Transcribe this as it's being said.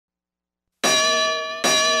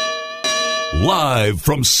Live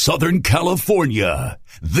from Southern California,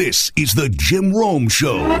 this is the Jim Rome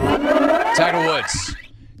Show. Tiger Woods.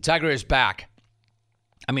 Tiger is back.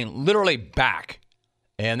 I mean, literally back.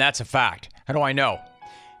 And that's a fact. How do I know?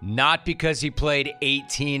 Not because he played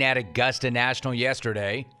 18 at Augusta National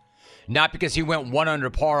yesterday. Not because he went 1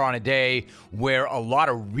 under par on a day where a lot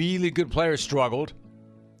of really good players struggled.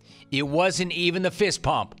 It wasn't even the fist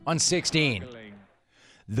pump on 16.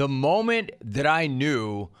 The moment that I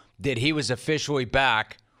knew that he was officially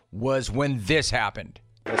back was when this happened.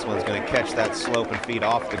 This one's going to catch that slope and feed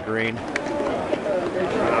off the green.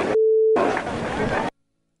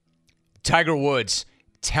 Tiger Woods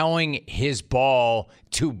telling his ball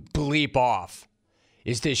to bleep off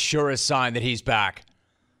is the surest sign that he's back.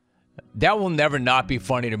 That will never not be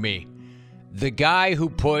funny to me. The guy who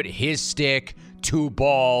put his stick to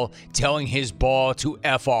ball telling his ball to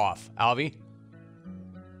F off. Alvy?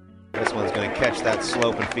 This one's going to catch that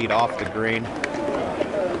slope and feed off the green.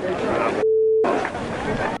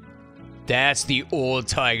 That's the old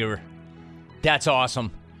Tiger. That's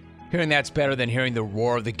awesome. Hearing that's better than hearing the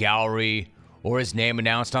roar of the gallery or his name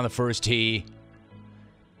announced on the first tee.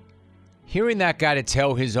 Hearing that guy to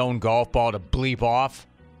tell his own golf ball to bleep off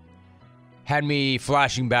had me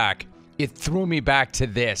flashing back. It threw me back to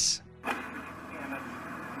this.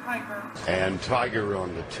 And Tiger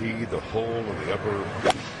on the tee, the hole in the upper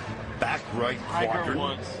back right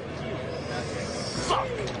quadrant. Suck.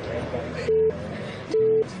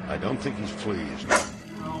 I don't think he's pleased.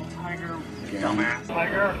 Oh, Tiger, dumbass.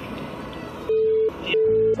 Tiger.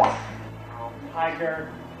 Oh,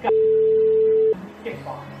 Tiger.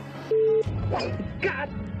 God.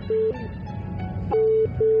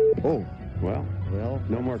 Oh, well,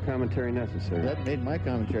 no more commentary necessary. That made my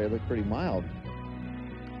commentary look pretty mild.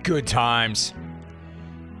 Good times.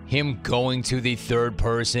 Him going to the third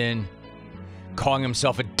person, calling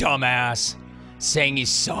himself a dumbass, saying he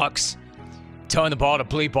sucks, telling the ball to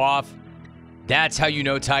bleep off. That's how you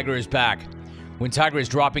know Tiger is back. When Tiger is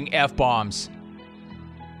dropping F-bombs,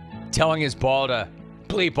 telling his ball to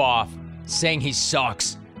bleep off, saying he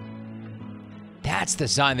sucks. That's the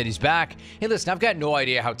sign that he's back. Hey, listen, I've got no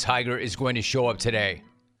idea how Tiger is going to show up today.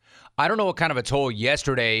 I don't know what kind of a toll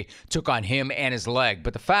yesterday took on him and his leg,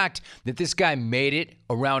 but the fact that this guy made it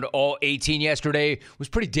around all 18 yesterday was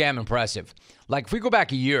pretty damn impressive. Like, if we go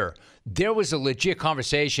back a year, there was a legit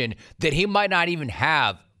conversation that he might not even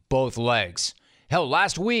have both legs. Hell,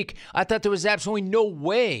 last week, I thought there was absolutely no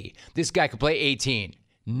way this guy could play 18.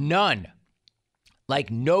 None. Like,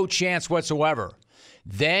 no chance whatsoever.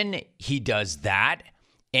 Then he does that,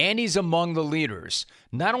 and he's among the leaders.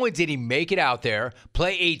 Not only did he make it out there,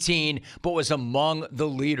 play 18, but was among the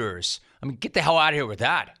leaders. I mean, get the hell out of here with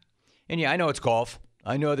that. And yeah, I know it's golf.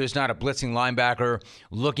 I know there's not a blitzing linebacker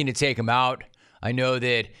looking to take him out. I know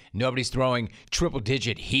that nobody's throwing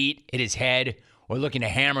triple-digit heat at his head or looking to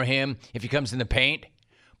hammer him if he comes in the paint.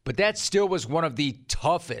 But that still was one of the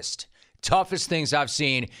toughest things I've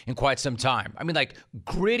seen in quite some time. I mean, like,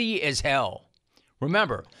 gritty as hell.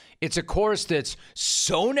 Remember, it's a course that's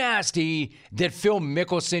so nasty that Phil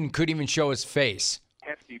Mickelson couldn't even show his face.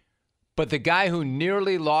 Hefty. But the guy who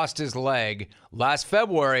nearly lost his leg last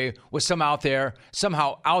February was somehow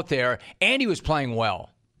out there, and he was playing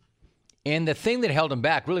well. And the thing that held him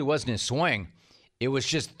back really wasn't his swing. It was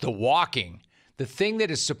just the walking. The thing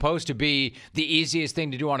that is supposed to be the easiest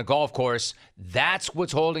thing to do on a golf course, that's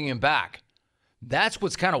what's holding him back. That's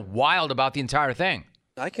what's kind of wild about the entire thing.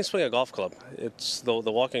 I can swing a golf club. It's the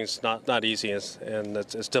walking is not easy, and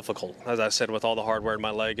it's difficult. As I said, with all the hardware in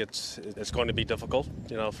my leg, it's going to be difficult,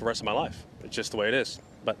 for the rest of my life. It's just the way it is.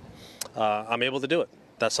 But I'm able to do it.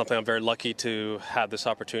 That's something I'm very lucky to have this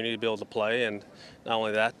opportunity to be able to play, and not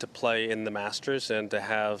only that, to play in the Masters and to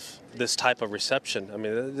have this type of reception. I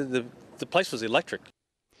mean, the place was electric.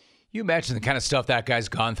 You imagine the kind of stuff that guy's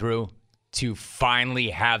gone through to finally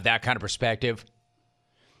have that kind of perspective.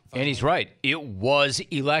 And he's right. It was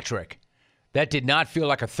electric. That did not feel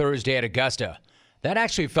like a Thursday at Augusta. That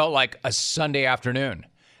actually felt like a Sunday afternoon.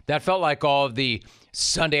 That felt like all of the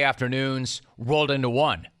Sunday afternoons rolled into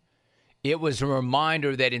one. It was a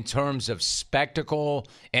reminder that in terms of spectacle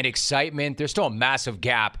and excitement, there's still a massive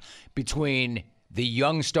gap between the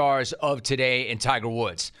young stars of today and Tiger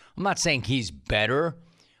Woods. I'm not saying he's better.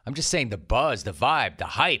 I'm just saying the buzz, the vibe, the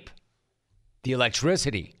hype, the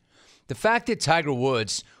electricity. The fact that Tiger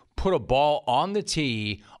Woods put a ball on the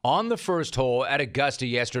tee on the first hole at Augusta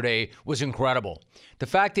yesterday was incredible. The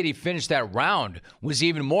fact that he finished that round was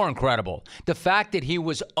even more incredible. The fact that he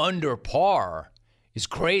was under par is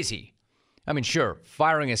crazy. I mean, sure,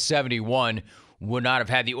 firing a 71 would not have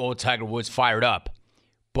had the old Tiger Woods fired up.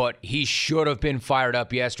 but he should have been fired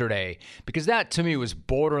up yesterday because that, to me, was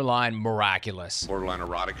borderline miraculous. Borderline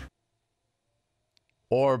erotic.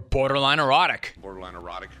 Or borderline erotic. Borderline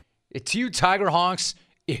erotic. To you, Tiger Honks,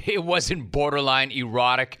 it wasn't borderline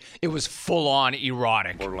erotic. It was full-on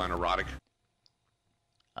erotic. Borderline erotic.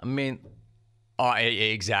 I mean,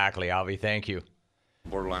 exactly, Avi. Thank you.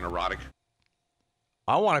 Borderline erotic.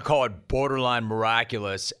 I want to call it borderline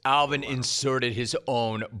miraculous. Alvin inserted his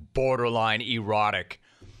own borderline erotic.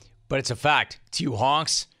 But it's a fact. To you,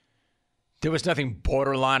 Honks, there was nothing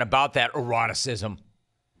borderline about that eroticism.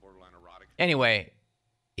 Borderline erotic. Anyway,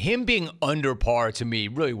 him being under par to me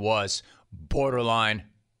really was borderline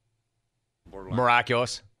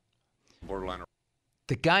miraculous. Borderline.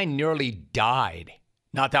 The guy nearly died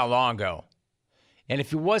not that long ago. And if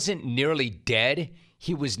he wasn't nearly dead,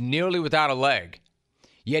 he was nearly without a leg.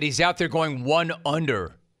 Yet he's out there going 1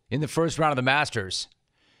 under in the first round of the Masters.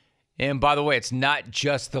 And by the way, it's not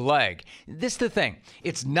just the leg. This is the thing.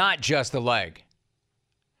 It's not just the leg.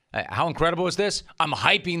 How incredible is this? I'm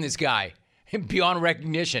hyping this guy beyond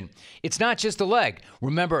recognition. It's not just the leg.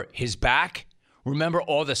 Remember his back? Remember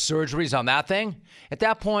all the surgeries on that thing? At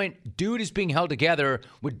that point, dude is being held together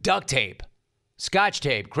with duct tape, scotch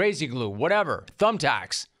tape, crazy glue, whatever,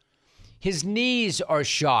 thumbtacks. His knees are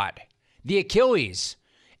shot, the Achilles.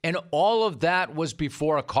 And all of that was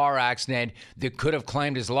before a car accident that could have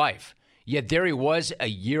claimed his life. Yet there he was a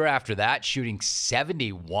year after that shooting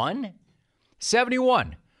 71?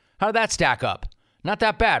 71. How did that stack up? Not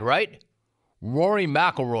that bad, right? Rory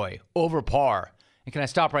McIlroy over par. And can I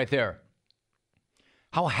stop right there?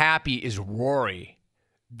 How happy is Rory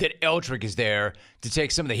that Eldrick is there to take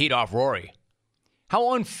some of the heat off Rory?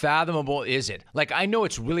 How unfathomable is it? Like, I know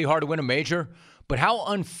it's really hard to win a major, but how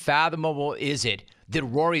unfathomable is it that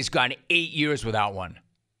Rory's gone 8 years without one?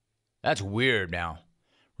 That's weird now.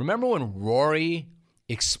 Remember when Rory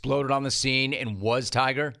exploded on the scene and was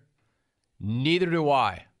Tiger? Neither do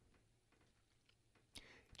I.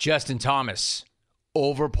 Justin Thomas,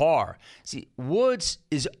 over par. See, Woods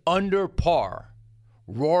is under par.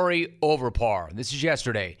 Rory, over par. This is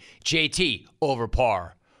yesterday. JT, over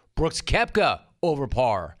par. Brooks Koepka, over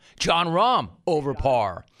par. Jon Rahm, over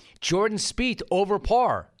par. Jordan Spieth, over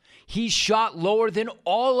par. He shot lower than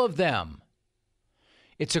all of them.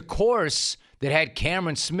 It's a course that had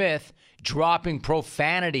Cameron Smith dropping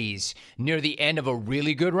profanities near the end of a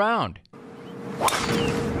really good round.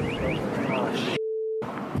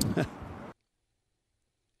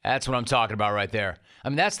 That's what I'm talking about right there. I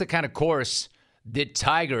mean, that's the kind of course that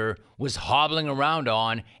Tiger was hobbling around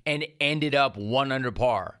on and ended up 1 under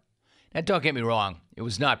par. Now, don't get me wrong. It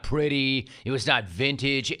was not pretty. It was not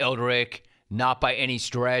vintage Eldrick. Not by any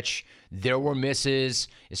stretch. There were misses,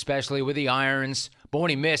 especially with the irons. But when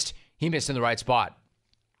he missed in the right spot.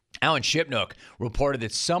 Alan Shipnook reported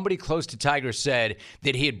that somebody close to Tiger said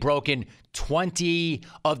that he had broken 20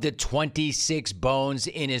 of the 26 bones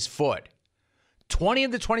in his foot. 20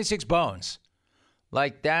 of the 26 bones.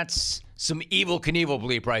 Like, that's some Evel Knievel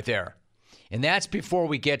bleep right there. And that's before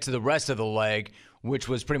we get to the rest of the leg, which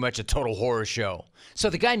was pretty much a total horror show. So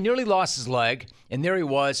the guy nearly lost his leg, and there he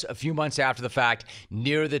was a few months after the fact,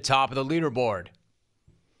 near the top of the leaderboard.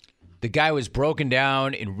 The guy was broken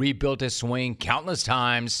down and rebuilt his swing countless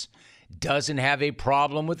times, doesn't have a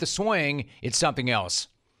problem with the swing, it's something else.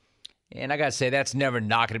 And I gotta say, that's never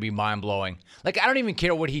not gonna be mind-blowing. Like, I don't even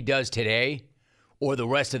care what he does today or the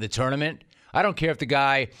rest of the tournament. I don't care if the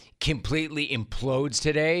guy completely implodes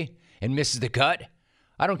today and misses the cut.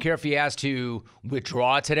 I don't care if he has to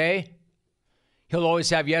withdraw today. He'll always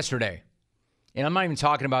have yesterday. And I'm not even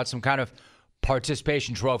talking about some kind of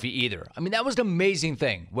participation trophy either. I mean, that was an amazing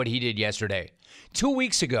thing, what he did yesterday. 2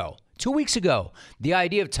 weeks ago, the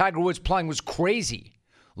idea of Tiger Woods playing was crazy.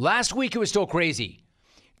 Last week, it was still crazy.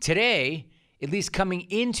 Today, at least coming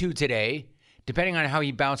into today, depending on how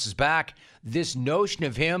he bounces back, this notion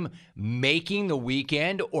of him making the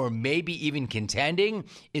weekend or maybe even contending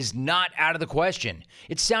is not out of the question.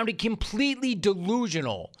 It sounded completely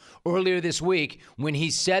delusional earlier this week when he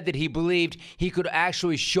said that he believed he could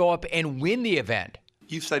actually show up and win the event.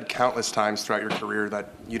 You've said countless times throughout your career that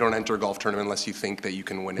you don't enter a golf tournament unless you think that you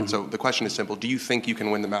can win it. So the question is simple. Do you think you can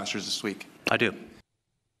win the Masters this week? I do.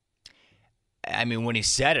 I mean, when he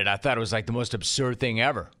said it, I thought it was like the most absurd thing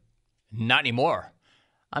ever. Not anymore.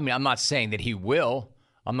 I mean, I'm not saying that he will.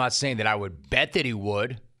 I'm not saying that I would bet that he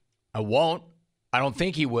would. I won't. I don't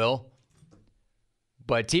think he will.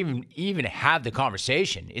 But to even have the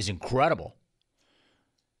conversation is incredible.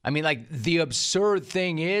 I mean, like, the absurd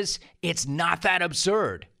thing is, it's not that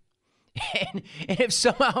absurd. And if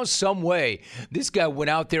somehow, some way, this guy went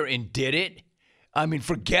out there and did it, I mean,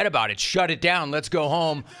 forget about it. Shut it down. Let's go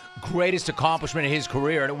home. Greatest accomplishment of his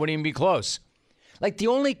career, and it wouldn't even be close. Like, the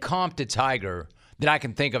only comp to Tiger that I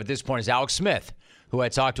can think of at this point is Alex Smith, who I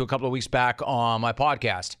talked to a couple of weeks back on my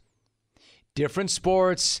podcast. Different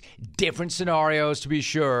sports, different scenarios to be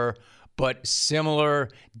sure, but similar,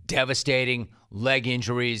 devastating leg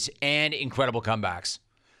injuries and incredible comebacks.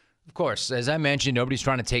 Of course, as I mentioned, nobody's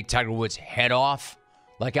trying to take Tiger Woods' head off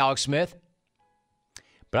like Alex Smith.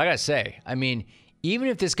 But I got to say, I mean, even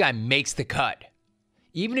if this guy makes the cut,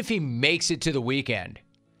 even if he makes it to the weekend,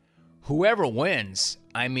 whoever wins,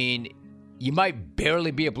 I mean, you might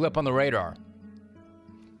barely be a blip on the radar.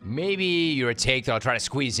 Maybe you're a take that I'll try to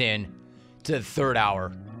squeeze in to the third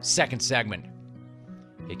hour, second segment.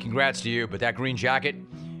 Hey, congrats to you, but that green jacket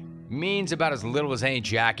means about as little as any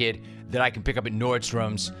jacket that I can pick up at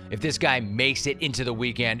Nordstrom's if this guy makes it into the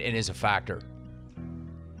weekend and is a factor.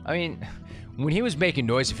 I mean, when he was making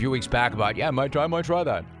noise a few weeks back about, I might try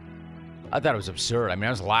that, I thought it was absurd. I mean, I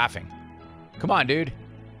was laughing. Come on, dude.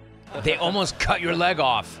 They almost cut your leg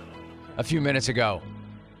off a few minutes ago.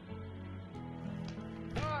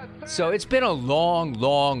 So it's been a long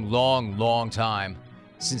time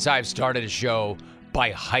since I've started a show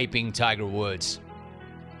by hyping Tiger Woods.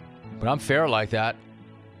 But I'm fair like that.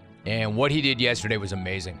 And what he did yesterday was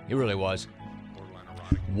amazing. It really was.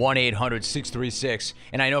 1-800-636.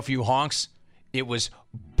 And I know for you honks, it was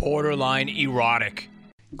borderline erotic.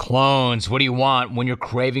 Clones, what do you want when you're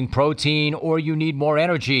craving protein or you need more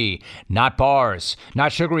energy? Not bars,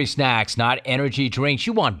 not sugary snacks, not energy drinks.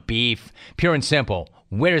 You want beef. Pure and simple.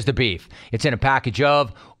 Where's the beef? It's in a package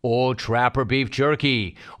of Old Trapper beef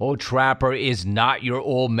jerky. Old Trapper is not your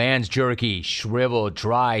old man's jerky. Shriveled,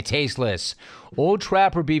 dry, tasteless. Old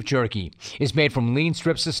Trapper beef jerky is made from lean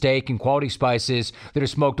strips of steak and quality spices that are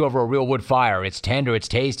smoked over a real wood fire. It's tender, it's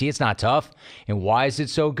tasty, it's not tough. And why is it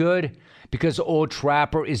so good? Because Old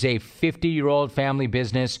Trapper is a 50-year-old family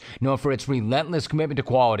business known for its relentless commitment to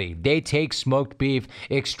quality. They take smoked beef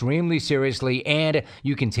extremely seriously, and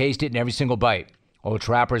you can taste it in every single bite. Old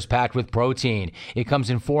Trapper is packed with protein. It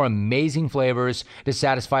comes in 4 amazing flavors to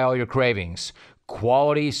satisfy all your cravings.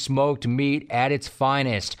 Quality smoked meat at its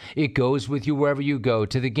finest. It goes with you wherever you go,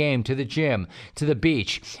 to the game, to the gym, to the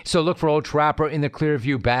beach. So look for Old Trapper in the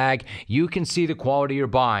Clearview bag. You can see the quality you're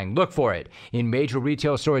buying. Look for it in major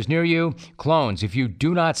retail stores near you. Clones, if you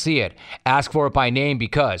do not see it, ask for it by name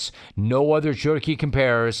because no other jerky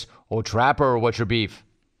compares. Old Trapper or what's your beef?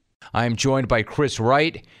 I am joined by Chris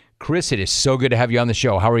Wright. Chris, it is so good to have you on the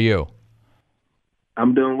show. How are you?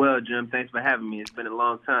 I'm doing well, Jim. Thanks for having me. It's been a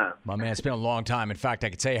long time. My man, it's been a long time. In fact, I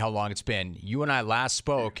can tell you how long it's been. You and I last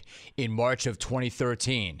spoke in March of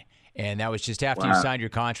 2013, and that was just after you signed your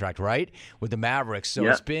contract, right, with the Mavericks. So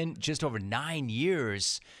It's been just over 9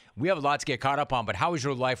 years. We have a lot to get caught up on, but how is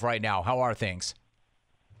your life right now? How are things?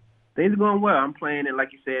 Things are going well. I'm playing in,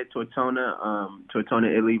 like you said, Tortona,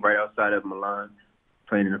 Italy, right outside of Milan.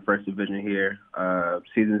 Playing in the first division here.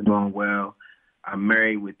 Season's going well. I'm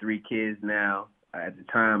married with 3 kids now. At the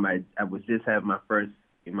time, I was just having my first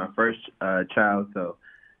child. So,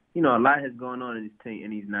 you know, a lot has gone on in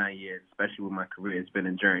these 9 years, especially with my career. It's been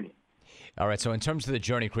a journey. All right, so in terms of the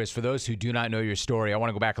journey, Chris, for those who do not know your story, I want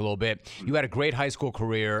to go back a little bit. You had a great high school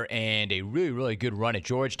career and a really, really good run at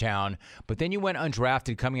Georgetown, but then you went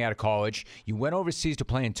undrafted coming out of college. You went overseas to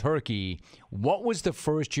play in Turkey. What was the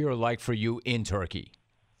first year like for you in Turkey?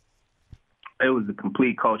 It was a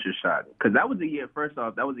complete culture shock because that was the year. First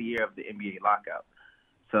off, that was the year of the NBA lockout.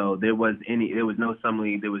 So there was no summer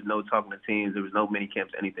league, there was no talking to teams, there was no mini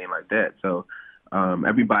camps, anything like that. So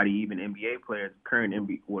everybody, even NBA players,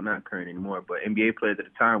 not current anymore, but NBA players at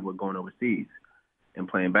the time were going overseas and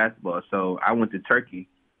playing basketball. So I went to Turkey.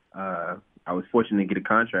 I was fortunate to get a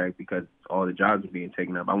contract because all the jobs were being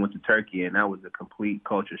taken up. I went to Turkey, and that was a complete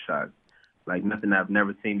culture shock. Like nothing I've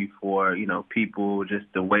never seen before, you know, people, just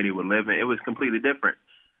the way they were living. It was completely different.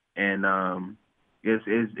 And,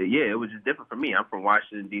 it was just different for me. I'm from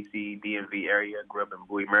Washington, D.C., DMV area, grew up in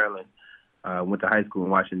Bowie, Maryland, went to high school in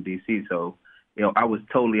Washington, D.C., so, you know, I was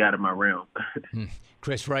totally out of my realm.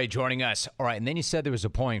 Chris Wright joining us. All right, and then you said there was a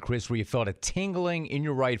point, Chris, where you felt a tingling in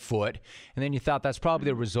your right foot, and then you thought that's probably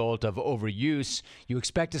the result of overuse. You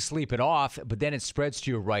expect to sleep it off, but then it spreads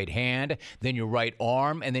to your right hand, then your right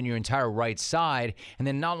arm, and then your entire right side, and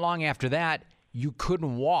then not long after that, you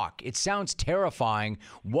couldn't walk. It sounds terrifying.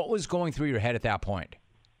 What was going through your head at that point?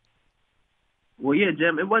 Well, yeah,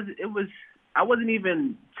 Jim, I wasn't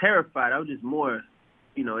even terrified. I was just more,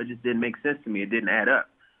 you know, it just didn't make sense to me. It didn't add up.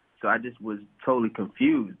 So I just was totally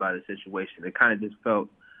confused by the situation. It kind of just felt,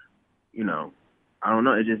 you know, I don't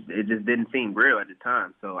know. It just didn't seem real at the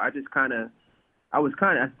time. So I just kind of I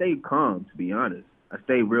stayed calm, to be honest. I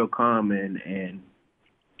stayed real calm, and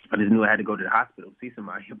I just knew I had to go to the hospital, see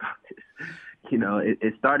somebody about this. You know,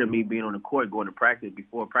 it started me being on the court, going to practice.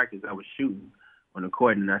 Before practice, I was shooting on the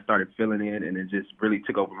court, and I started feeling it, and it just really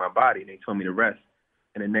took over my body. They told me to rest.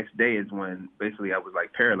 And the next day is when basically I was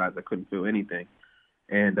like paralyzed. I couldn't feel anything.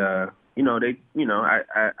 And, I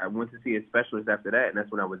went to see a specialist after that, and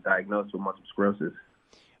that's when I was diagnosed with multiple sclerosis.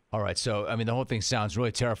 All right, so, I mean, the whole thing sounds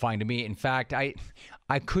really terrifying to me. In fact, I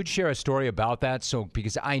could share a story about that,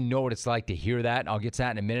 because I know what it's like to hear that. I'll get to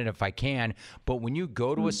that in a minute if I can. But when you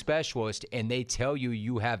go to a specialist and they tell you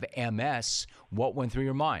you have MS, what went through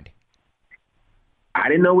your mind? I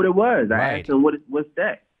didn't know what it was. Right. I asked him, what's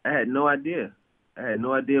that? I had no idea. I had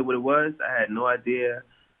no idea what it was. I had no idea.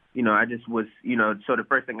 You know, I just was, so the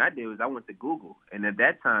first thing I did was I went to Google. And at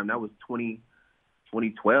that time, that was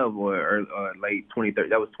 2012 or late 2013.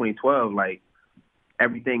 That was 2012. Like,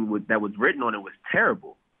 everything that was written on it was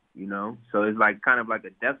terrible, So it's like kind of like a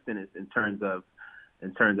death sentence in terms of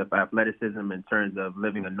athleticism, in terms of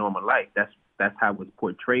living a normal life. That's how it was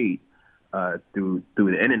portrayed through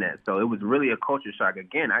the internet. So it was really a culture shock.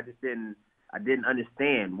 Again, I didn't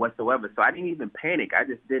understand whatsoever. So I didn't even panic. It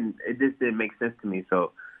just didn't make sense to me.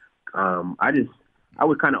 So I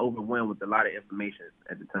was kind of overwhelmed with a lot of information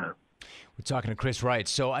at the time. We're talking to Chris Wright.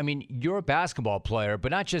 So, I mean, you're a basketball player, but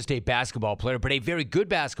not just a basketball player, but a very good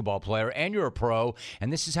basketball player, and you're a pro,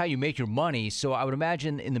 and this is how you make your money. So I would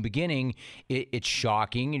imagine in the beginning it's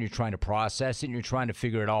shocking, and you're trying to process it, and you're trying to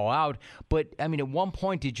figure it all out. But, I mean, at one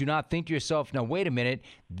point, did you not think to yourself, now, wait a minute,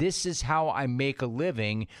 this is how I make a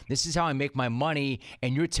living, this is how I make my money,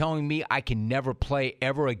 and you're telling me I can never play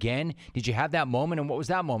ever again? Did you have that moment, and what was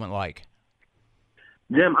that moment like?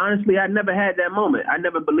 Jim, honestly, I never had that moment. I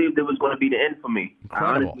never believed it was going to be the end for me. Incredible.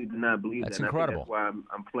 I honestly did not believe That's that. incredible. I think that's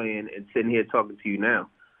why I'm playing and sitting here talking to you now.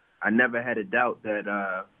 I never had a doubt that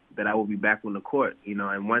I will be back on the court,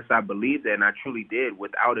 And once I believed that, and I truly did,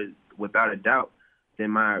 without a doubt,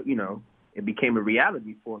 then it became a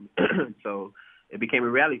reality for me. So it became a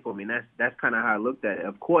reality for me, and that's kind of how I looked at it.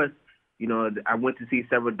 Of course, I went to see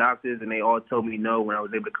several doctors, and they all told me no when I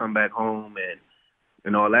was able to come back home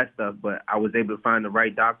and all that stuff. But I was able to find the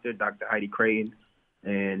right doctor, Dr. Heidi Creighton,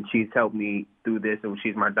 and she's helped me through this, and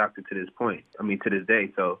she's my doctor to this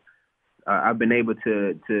day. So I've been able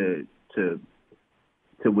to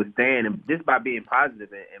withstand, and just by being positive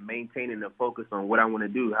and maintaining the focus on what I want to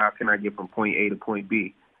do. How can I get from point A to point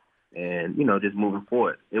B? And, just moving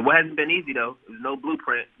forward. It hasn't been easy, though. There was no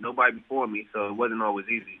blueprint, nobody before me, so it wasn't always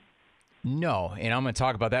easy. No, and I'm going to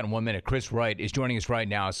talk about that in 1 minute. Chris Wright is joining us right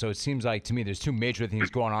now, so it seems like to me there's two major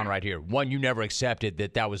things going on right here. One, you never accepted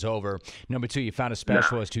that was over. Number two, you found a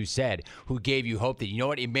specialist who gave you hope that,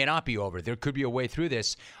 it may not be over. There could be a way through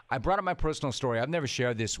this. I brought up my personal story. I've never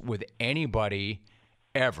shared this with anybody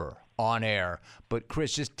ever on air, but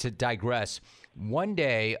Chris, just to digress, one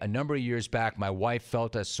day, a number of years back, my wife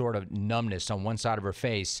felt a sort of numbness on one side of her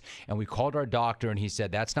face, and we called our doctor, and he said,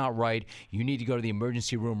 that's not right. You need to go to the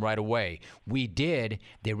emergency room right away. We did.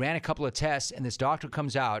 They ran a couple of tests, and this doctor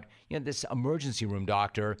comes out, this emergency room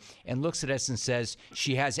doctor, and looks at us and says,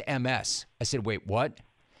 she has MS. I said, wait, what?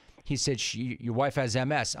 He said, your wife has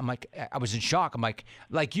MS. I'm like, I was in shock. I'm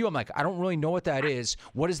like you. I'm like, I don't really know what that is.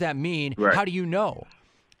 What does that mean? Right. How do you know?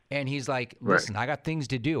 And he's like, listen, I got things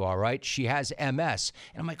to do, all right? She has MS.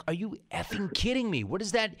 And I'm like, are you effing kidding me? What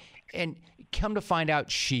is that? And come to find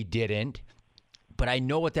out she didn't. But I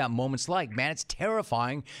know what that moment's like. Man, it's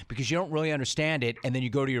terrifying because you don't really understand it, and then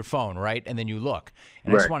you go to your phone, right? And then you look.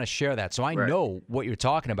 And I just want to share that. So I know what you're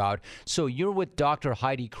talking about. So you're with Dr.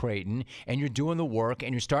 Heidi Creighton, and you're doing the work,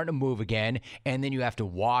 and you're starting to move again, and then you have to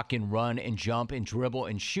walk and run and jump and dribble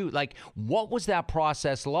and shoot. Like, what was that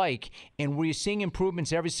process like? And were you seeing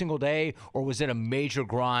improvements every single day, or was it a major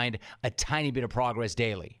grind, a tiny bit of progress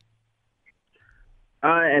daily?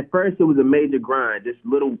 At first, it was a major grind, just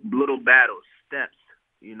little battles. Steps,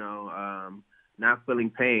 not feeling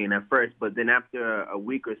pain at first, but then after a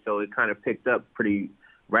week or so, it kind of picked up pretty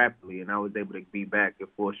rapidly, and I was able to be back at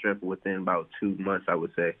full strength within about 2 months, I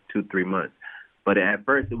would say 2-3 months. But at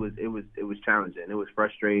first, it was challenging. It was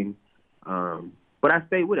frustrating, but I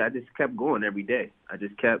stayed with it. I just kept going every day. I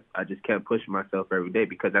just kept pushing myself every day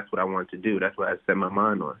because that's what I wanted to do. That's what I set my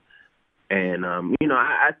mind on, and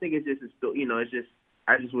I think it's just it's just.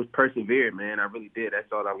 I just was persevered, man. I really did.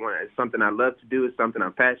 That's all I wanted. It's something I love to do. It's something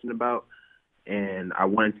I'm passionate about, and I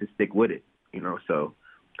wanted to stick with it, So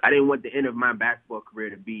I didn't want the end of my basketball career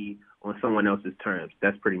to be on someone else's terms.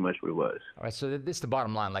 That's pretty much what it was. All right, so this is the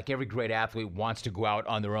bottom line. Like every great athlete wants to go out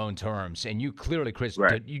on their own terms. And you clearly, Chris,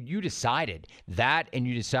 Right. you decided that, and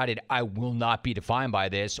you decided I will not be defined by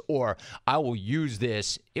this, or I will use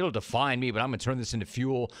this. It'll define me, but I'm going to turn this into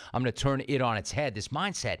fuel. I'm going to turn it on its head, this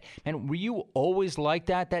mindset. And were you always like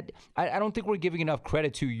that? That I don't think we're giving enough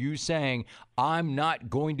credit to you saying, I'm not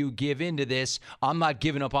going to give in to this. I'm not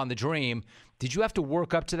giving up on the dream. Did you have to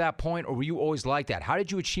work up to that point, or were you always like that? How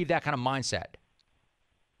did you achieve that kind of mindset?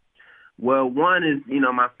 Well, one is,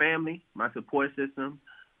 my family, my support system.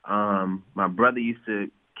 My brother used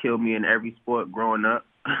to kill me in every sport growing up.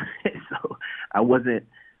 So I wasn't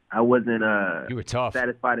you were tough.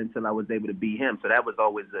 satisfied until I was able to beat him. So that was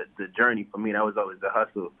always the journey for me. That was always the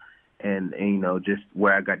hustle. And just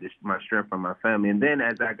where I got my strength from my family. And then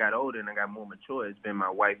as I got older and I got more mature, it's been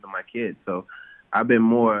my wife and my kids. So I've been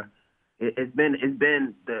more. It's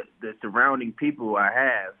been the surrounding people I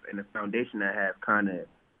have and the foundation I have kind of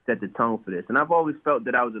set the tone for this. And I've always felt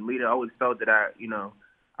that I was a leader. I always felt that I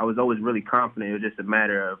was always really confident. It was just a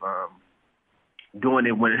matter of doing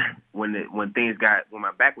it when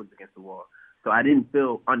my back was against the wall. So I didn't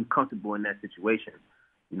feel uncomfortable in that situation.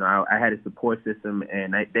 I had a support system,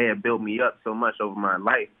 and they had built me up so much over my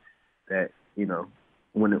life that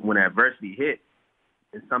when adversity hit,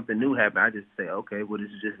 and something new happened, I just say, okay, well, this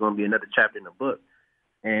is just going to be another chapter in the book.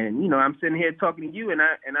 And, I'm sitting here talking to you, and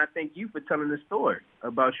I thank you for telling the story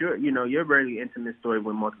about your very intimate story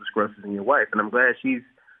with multiple sclerosis and your wife. And I'm glad she's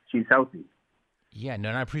healthy. Yeah, no,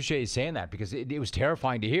 and I appreciate you saying that because it was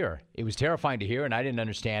terrifying to hear. It was terrifying to hear, and I didn't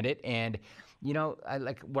understand it. And, I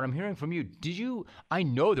like what I'm hearing from you. I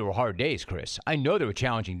know there were hard days, Chris. I know there were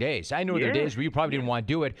challenging days. I know there were days where you probably didn't want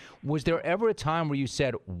to do it. Was there ever a time where you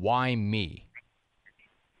said, why me?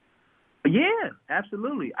 Yeah,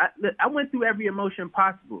 absolutely. I went through every emotion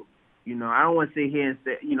possible. I don't want to sit here and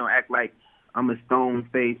say, act like I'm a stone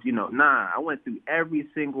face. Nah, I went through every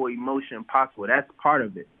single emotion possible. That's part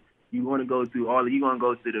of it. You want to go through you're going to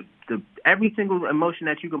go through the every single emotion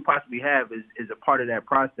that you can possibly have is a part of that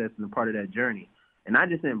process and a part of that journey. And I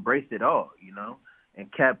just embraced it all, and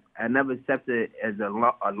I never accepted it as a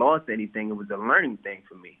loss or anything. It was a learning thing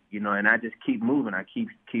for me, and I just keep moving. I keep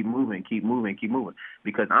moving.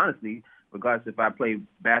 Because honestly, regardless if I play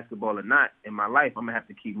basketball or not in my life, I'm going to have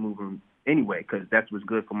to keep moving anyway because that's what's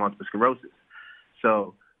good for multiple sclerosis.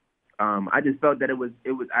 So I just felt that it was.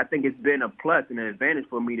 I think it's been a plus and an advantage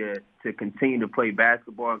for me to continue to play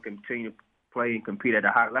basketball and continue to play and compete at a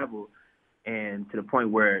high level, and to the point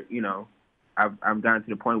where I've gotten to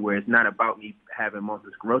the point where it's not about me having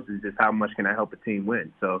multiple sclerosis, just how much can I help a team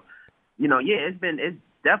win. So, it's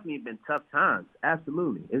definitely been tough times.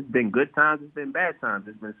 Absolutely, it's been good times, it's been bad times,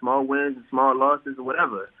 it's been small wins and small losses or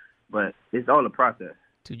whatever, but it's all a process.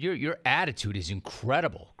 Dude, your attitude is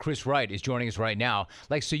incredible. Chris Wright is joining us right now.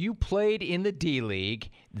 So you played in the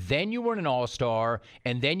D-League, then you were an All-Star,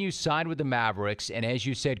 and then you signed with the Mavericks. And as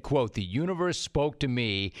you said, quote, the universe spoke to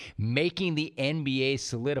me, making the NBA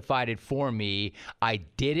solidified it for me. I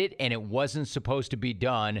did it, and it wasn't supposed to be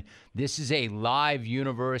done. This is a live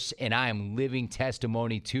universe, and I am living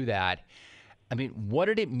testimony to that. I mean, what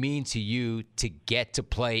did it mean to you to get to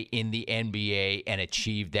play in the NBA and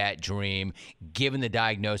achieve that dream, given the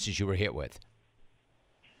diagnosis you were hit with?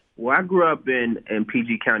 Well, I grew up in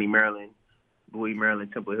PG County, Maryland, Bowie,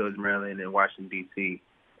 Maryland, Temple Hills, Maryland, and Washington, D.C.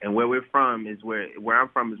 And where we're from is where I'm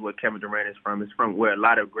from is where Kevin Durant is from. It's from where a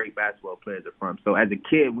lot of great basketball players are from. So as a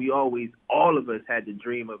kid, all of us had the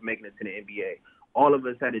dream of making it to the NBA. All of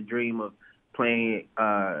us had a dream of playing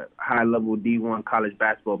high-level D1 college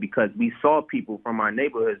basketball because we saw people from our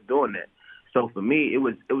neighborhoods doing that. So for me, it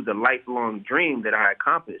was a lifelong dream that I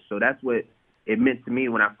accomplished. So that's what it meant to me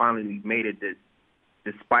when I finally made it,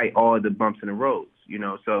 despite all the bumps in the roads,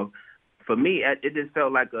 So for me, it just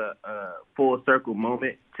felt like a full circle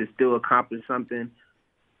moment to still accomplish something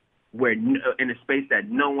where in a space that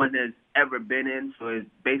no one has ever been in. So it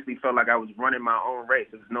basically felt like I was running my own race.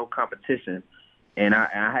 There was no competition. And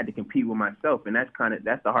I had to compete with myself, and that's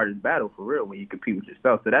the hardest battle for real when you compete with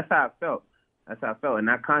yourself. So that's how I felt. And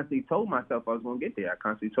I constantly told myself I was going to get there.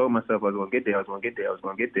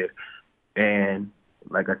 And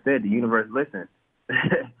like I said, the universe listened.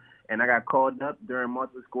 And I got called up during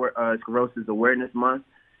multiple sclerosis awareness month,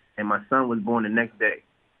 and my son was born the next day.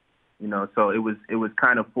 So it was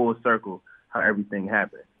kind of full circle how everything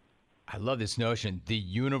happened. I love this notion. The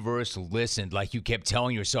universe listened, like you kept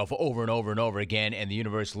telling yourself over and over and over again, and the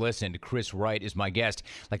universe listened. Chris Wright is my guest.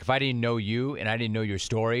 Like, if I didn't know you and I didn't know your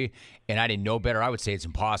story and I didn't know better, I would say it's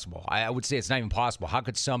impossible. I would say it's not even possible. How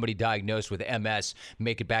could somebody diagnosed with MS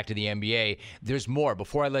make it back to the NBA? There's more.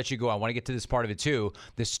 Before I let you go, I want to get to this part of it too.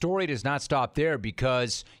 The story does not stop there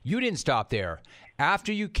because you didn't stop there.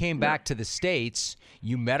 After you came back to the States,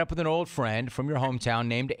 you met up with an old friend from your hometown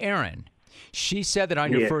named Erin. She said that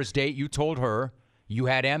on your first date, you told her you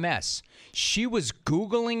had MS. She was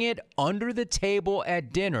Googling it under the table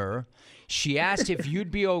at dinner. She asked if you'd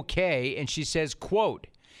be okay, and she says, quote,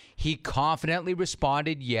 he confidently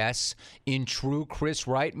responded yes in true Chris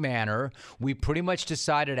Wright manner. We pretty much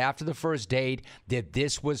decided after the first date that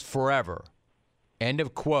this was forever. End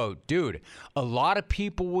of quote. Dude, a lot of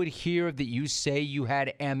people would hear that you say you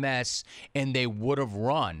had MS and they would have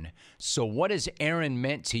run. So what has Erin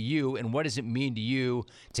meant to you, and what does it mean to you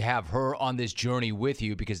to have her on this journey with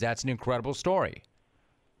you? Because that's an incredible story.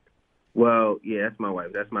 Well, yeah, that's my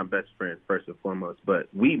wife. That's my best friend, first and foremost. But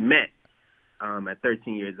we met at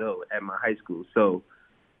 13 years old at my high school. So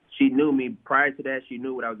she knew me. Prior to that, she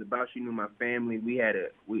knew what I was about. She knew my family.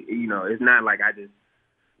 It's not like I just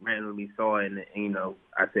randomly saw it and,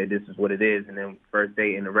 I said this is what it is, and then first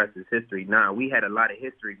date and the rest is history. Nah, we had a lot of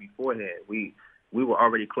history beforehand. We were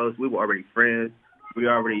already close. We were already friends. We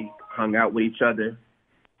already hung out with each other.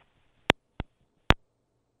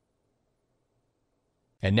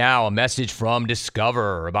 And now a message from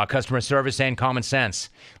Discover about customer service and common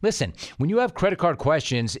sense. Listen, when you have credit card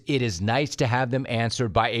questions, it is nice to have them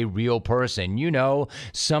answered by a real person.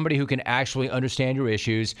 Somebody who can actually understand your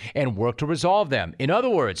issues and work to resolve them. In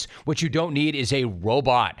other words, what you don't need is a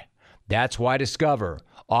robot. That's why Discover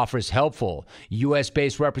offers helpful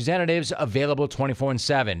U.S.-based representatives available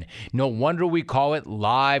 24/7. No wonder we call it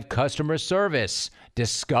live customer service.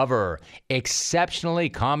 Discover. Exceptionally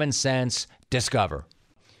common sense. Discover.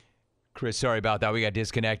 Chris, sorry about that. We got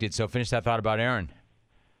disconnected. So finish that thought about Erin.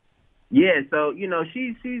 Yeah, so,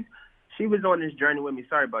 she was on this journey with me.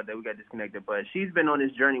 Sorry about that. We got disconnected. But she's been on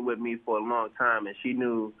this journey with me for a long time, and she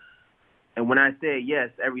knew. And when I said yes,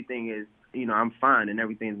 everything is, I'm fine and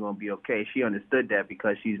everything's going to be okay, she understood that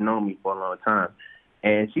because she's known me for a long time.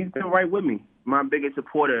 And she's been right with me, my biggest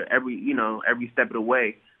supporter every step of the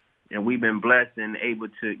way. And we've been blessed and able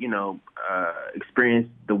to, experience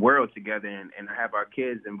the world together and have our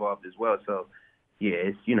kids involved as well. So, yeah,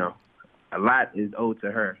 it's, a lot is owed to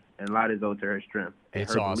her, and a lot is owed to her strength.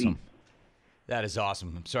 It's awesome. Belief. That is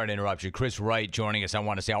awesome. I'm sorry to interrupt you. Chris Wright joining us. I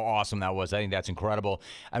want to say how awesome that was. I think that's incredible.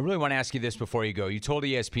 I really want to ask you this before you go. You told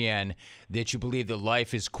ESPN that you believe that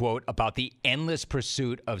life is, quote, about the endless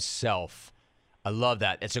pursuit of self. I love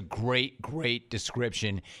that. It's a great, great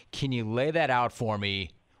description. Can you lay that out for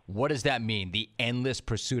me? What does that mean, the endless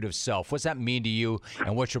pursuit of self? What's that mean to you,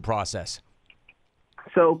 and what's your process?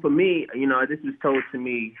 So for me, this was told to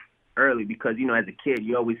me early because, as a kid,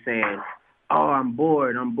 you're always saying, oh, I'm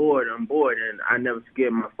bored. And I never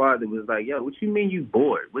forget my father was like, yo, what you mean you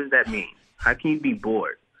bored? What does that mean? How can you be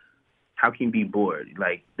bored? How can you be bored?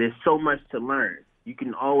 Like, there's so much to learn. You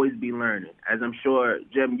can always be learning. As I'm sure,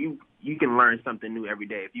 Jim, you can learn something new every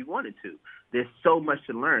day if you wanted to. There's so much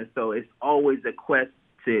to learn. So it's always a quest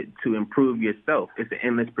to improve yourself. It's an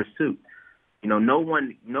endless pursuit. No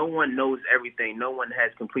one knows everything. No one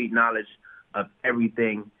has complete knowledge of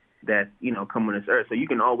everything that's, come on this earth. So you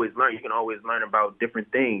can always learn. You can always learn about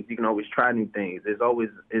different things. You can always try new things. There's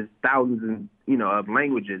thousands of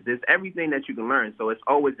languages. There's everything that you can learn. So it's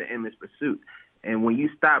always an endless pursuit. And when you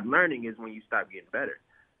stop learning is when you stop getting better.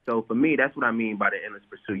 So for me, that's what I mean by the endless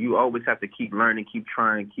pursuit. You always have to keep learning, keep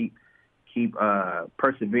trying, keep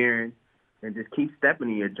persevering, and just keep stepping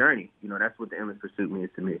in your journey. That's what the endless pursuit means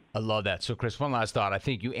to me. I love that. So, Chris, one last thought. I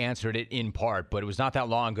think you answered it in part, but it was not that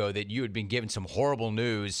long ago that you had been given some horrible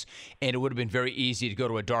news, and it would have been very easy to go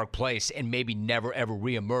to a dark place and maybe never, ever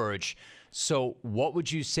reemerge. So what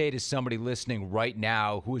would you say to somebody listening right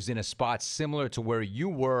now who is in a spot similar to where you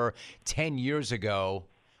were 10 years ago?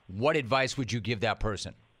 What advice would you give that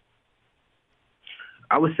person?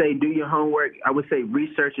 I would say do your homework. I would say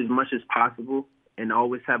research as much as possible and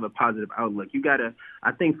always have a positive outlook.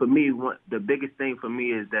 I think for me, the biggest thing for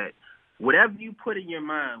me is that whatever you put in your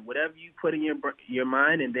mind,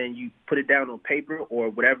 and then you put it down on paper or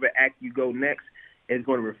whatever act you go next is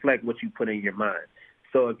going to reflect what you put in your mind.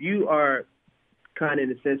 So if you are kind of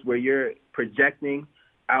in a sense where you're projecting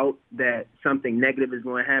out that something negative is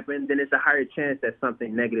going to happen, then it's a higher chance that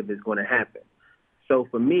something negative is going to happen. So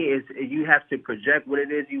for me, you have to project what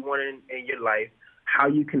it is you want in your life, how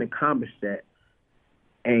you can accomplish that,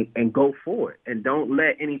 and go for it. And don't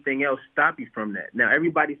let anything else stop you from that. Now,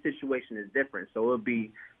 everybody's situation is different, so it'll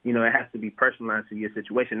be, it has to be personalized to your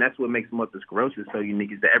situation. That's what makes multiple sclerosis so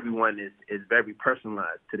unique, is that everyone is very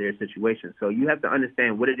personalized to their situation. So you have to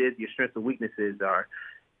understand what it is your strengths and weaknesses are.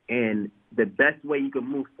 And the best way you can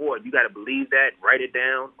move forward, you got to believe that, write it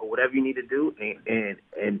down, or whatever you need to do,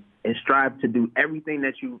 and strive to do everything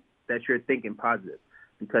that you're thinking positive.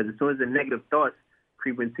 Because as soon as the negative thoughts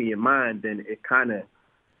creep into your mind, then it kind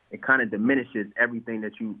of diminishes everything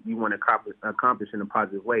that you want to accomplish in a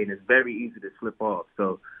positive way, and it's very easy to slip off.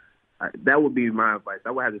 So that would be my advice.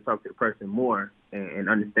 I would have to talk to the person more and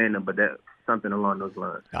understand them, but that something along those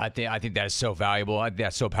lines. I think that is so valuable. I think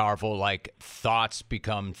that's so powerful. Like, thoughts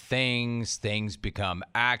become things, things become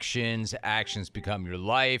actions, actions become your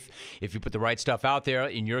life. If you put the right stuff out there,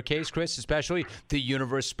 in your case, Chris, especially, the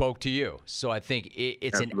universe spoke to you. So I think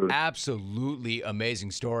it's an absolutely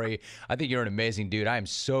amazing story. I think you're an amazing dude. I am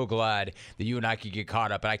so glad that you and I could get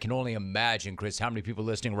caught up. And I can only imagine, Chris, how many people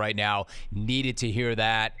listening right now needed to hear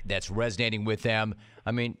that. That's resonating with them.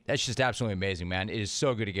 I mean, that's just absolutely amazing, man. It is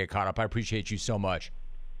so good to get caught up. I appreciate you so much.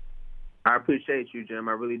 I appreciate you, Jim.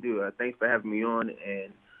 I really do. Thanks for having me on,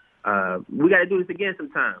 and we got to do this again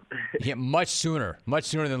sometime. Yeah, much sooner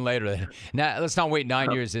than later. Now, let's not wait 9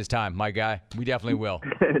 years this time, my guy. We definitely will.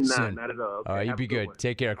 Nah, not at all. Okay, all right, you be good. One.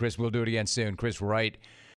 Take care, Chris. We'll do it again soon. Chris Wright.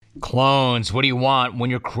 Clones, what do you want when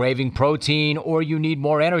you're craving protein or you need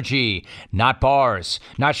more energy? Not bars,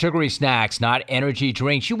 not sugary snacks, not energy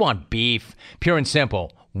drinks. You want beef, pure and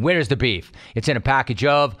simple. Where's the beef? It's in a package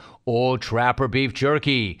of Old Trapper beef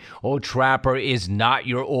jerky. Old Trapper is not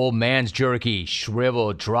your old man's jerky,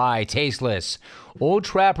 shriveled, dry, tasteless. Old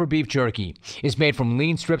Trapper beef jerky is made from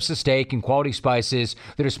lean strips of steak and quality spices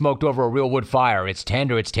that are smoked over a real wood fire. It's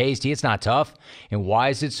tender, it's tasty, it's not tough. And why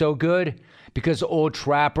is it so good? Because Old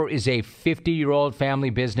Trapper is a 50-year-old family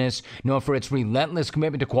business known for its relentless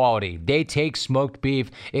commitment to quality. They take smoked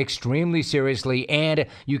beef extremely seriously, and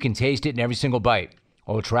you can taste it in every single bite.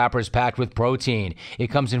 Old Trapper is packed with protein. It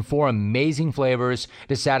comes in 4 amazing flavors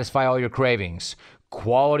to satisfy all your cravings.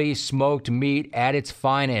 Quality smoked meat at its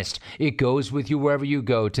finest. It goes with you wherever you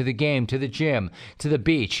go, to the game, to the gym, to the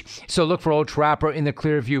beach. So look for Old Trapper in the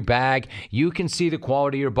Clearview bag. You can see the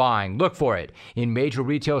quality you're buying. Look for it in major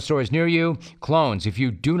retail stores near you. Clones, if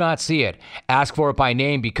you do not see it, ask for it by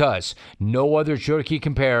name, because no other jerky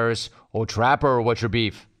compares. Old Trapper, what's your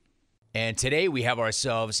beef? And today we have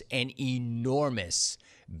ourselves an enormous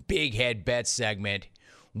Big Head Bet segment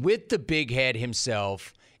with the Big Head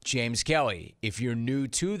himself, James Kelly. If you're new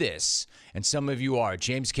to this, and some of you are,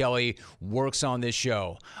 James Kelly works on this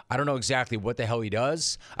show. I don't know exactly what the hell he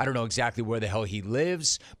does. I don't know exactly where the hell he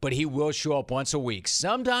lives, but he will show up once a week,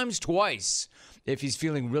 sometimes twice, if he's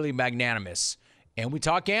feeling really magnanimous. And we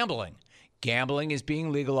talk gambling. Gambling is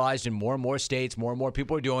being legalized in more and more states. More and more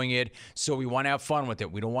people are doing it. So we want to have fun with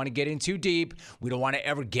it. We don't want to get in too deep. We don't want to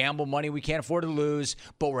ever gamble money we can't afford to lose,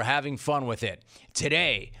 but we're having fun with it.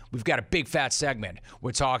 Today, we've got a big fat segment.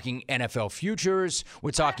 We're talking NFL futures. We're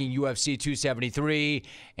talking UFC 273.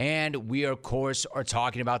 And we, of course, are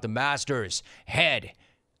talking about the Masters. Head,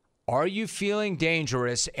 are you feeling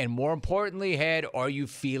dangerous? And more importantly, Head, are you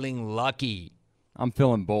feeling lucky? I'm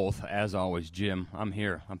feeling both, as always, Jim. I'm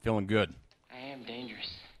here. I'm feeling good. I am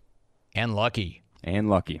dangerous. And lucky. And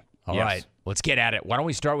lucky. All right, let's get at it. Why don't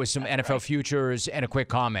we start with some NFL futures and a quick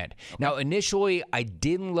comment. Okay. Now, initially, I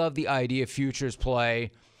didn't love the idea of futures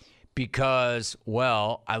play because,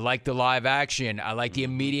 well, I like the live action. I like the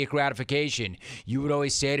immediate gratification. You would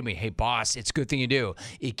always say to me, hey, boss, it's a good thing you do.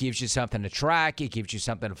 It gives you something to track. It gives you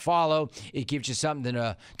something to follow. It gives you something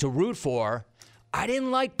to root for. I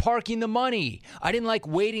didn't like parking the money. I didn't like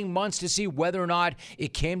waiting months to see whether or not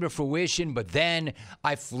it came to fruition, but then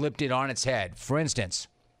I flipped it on its head. For instance,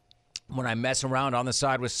 when I mess around on the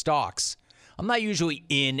side with stocks, I'm not usually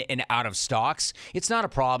in and out of stocks. It's not a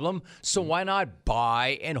problem. So why not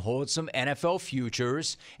buy and hold some NFL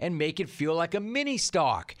futures and make it feel like a mini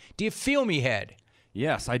stock? Do you feel me, Head?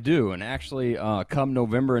 Yes, I do. And actually, come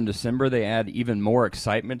November and December, they add even more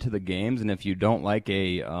excitement to the games. And if you don't like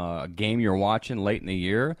a game you're watching late in the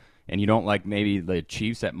year, and you don't like maybe the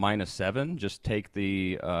Chiefs at -7, just take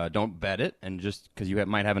the don't bet it, and just because you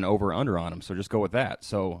might have an over-under on them. So just go with that.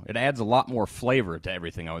 So it adds a lot more flavor to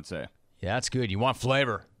everything, I would say. Yeah, that's good. You want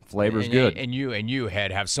flavor. Flavor's good. And you,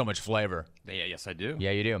 Head, have so much flavor. Yeah, yes, I do.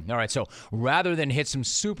 Yeah, you do. All right, so rather than hit some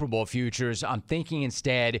Super Bowl futures, I'm thinking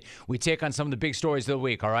instead we take on some of the big stories of the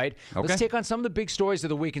week, all right? Okay. Let's take on some of the big stories of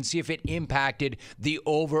the week and see if it impacted the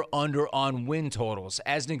over-under on win totals.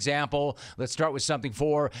 As an example, let's start with something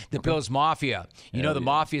for the Bills Mafia. You know, the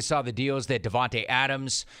Mafia saw the deals that Devontae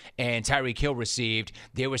Adams and Tyreek Hill received.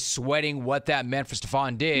 They were sweating what that meant for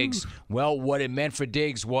Stephon Diggs. Well, what it meant for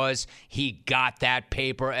Diggs was he got that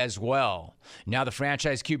paper as well. Now the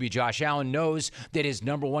franchise QB Josh Allen knows that his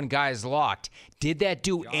number one guy is locked. Did that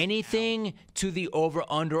do anything to the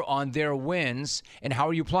over-under on their wins, and how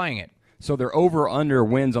are you playing it? So their over-under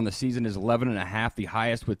wins on the season is 11.5, the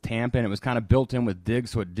highest with Tampa, and it was kind of built in with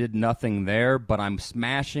Diggs, so it did nothing there. But I'm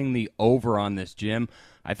smashing the over on this, Jim.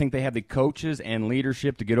 I think they have the coaches and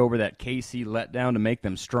leadership to get over that KC letdown to make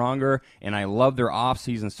them stronger, and I love their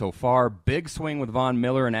offseason so far. Big swing with Von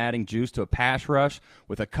Miller and adding juice to a pass rush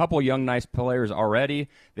with a couple young, nice players already.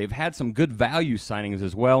 They've had some good value signings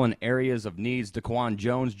as well in areas of needs. DaQuan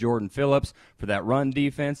Jones, Jordan Phillips for that run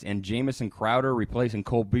defense, and Jamison Crowder replacing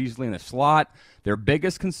Cole Beasley in the slot. Their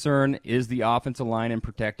biggest concern is the offensive line and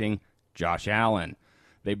protecting Josh Allen.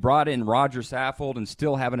 They brought in Roger Saffold and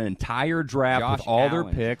still have an entire draft with all their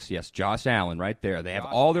picks. Yes, Josh Allen right there. They have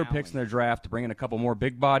all their picks in their draft to bring in a couple more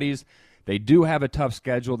big bodies. They do have a tough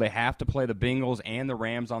schedule. They have to play the Bengals and the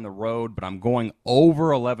Rams on the road, but I'm going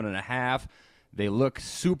over 11.5. They look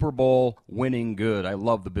Super Bowl winning good. I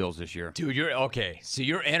love the Bills this year. Dude, you're okay. So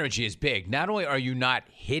your energy is big. Not only are you not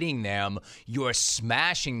hitting them, you're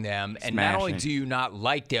smashing them. And not only do you not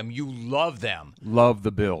like them, you love them. Love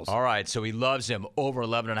the Bills. All right, so he loves him over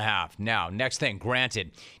 11.5. Now, next thing,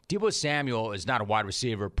 granted, Deebo Samuel is not a wide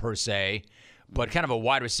receiver per se, but kind of a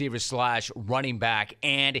wide receiver / running back,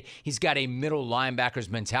 and he's got a middle linebacker's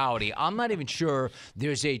mentality. I'm not even sure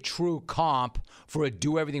there's a true comp for a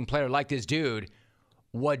do-everything player like this dude.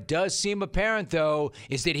 What does seem apparent, though,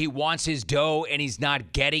 is that he wants his dough, and he's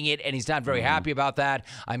not getting it, and he's not very happy about that.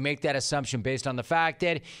 I make that assumption based on the fact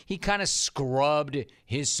that he kind of scrubbed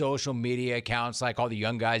his social media accounts like all the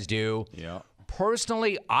young guys do. Yeah.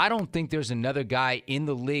 Personally, I don't think there's another guy in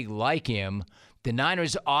the league like him. The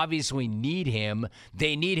Niners obviously need him.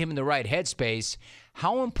 They need him in the right headspace.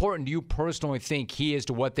 How important do you personally think he is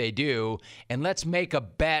to what they do? And let's make a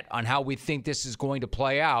bet on how we think this is going to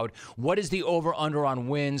play out. What is the over-under on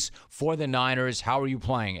wins for the Niners? How are you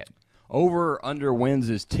playing it? Over-under wins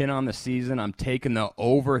is 10 on the season. I'm taking the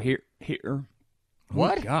over here.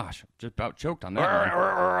 What? Oh, gosh, just about choked on that.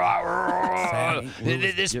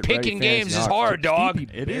 This picking games is hard, dog.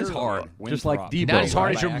 It is hard. Just like Debo. Not as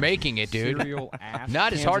hard as you're making it, dude.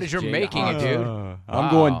 Not as hard as you're making it, dude. I'm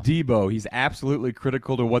going Debo. He's absolutely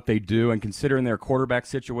critical to what they do, and considering their quarterback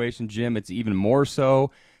situation, Jim, it's even more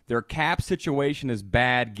so. Their cap situation is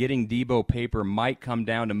bad. Getting Debo paper might come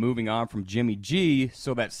down to moving on from Jimmy G,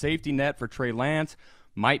 so that safety net for Trey Lance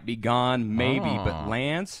might be gone, maybe. But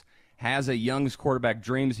Lance has a Young's quarterback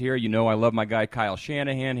dreams here. You know I love my guy Kyle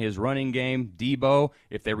Shanahan, his running game. Debo,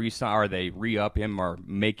 if they re-up him or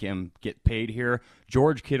make him get paid here.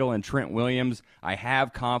 George Kittle and Trent Williams, I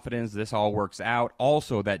have confidence this all works out.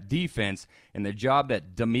 Also, that defense and the job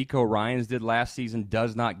that D'Amico Ryans did last season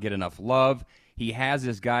does not get enough love. He has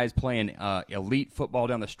his guys playing elite football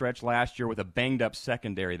down the stretch last year with a banged-up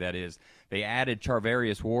secondary, that is. They added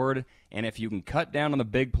Charvarius Ward, and if you can cut down on the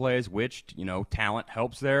big plays, which, talent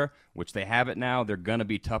helps there, which they have it now, they're going to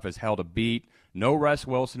be tough as hell to beat. No Russ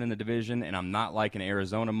Wilson in the division, and I'm not liking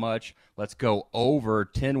Arizona much. Let's go over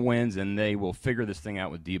 10 wins, and they will figure this thing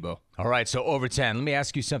out with Debo. All right, so over 10. Let me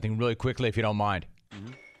ask you something really quickly, if you don't mind.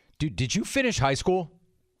 Mm-hmm. Dude, did you finish high school?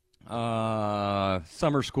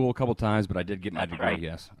 Summer school a couple times, but I did get my degree,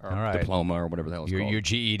 yes. Or all right. Diploma or whatever the hell it's called. Your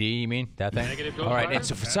GED, you mean? That thing? All right, and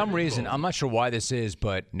so for some reason, I'm not sure why this is,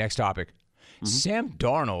 but next topic. Mm-hmm. Sam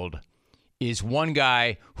Darnold is one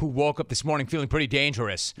guy who woke up this morning feeling pretty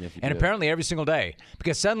dangerous, and apparently every single day,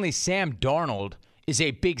 because suddenly Sam Darnold is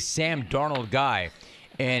a big Sam Darnold guy.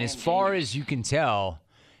 And as far as you can tell,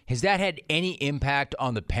 has that had any impact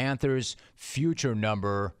on the Panthers' future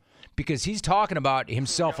number? Because he's talking about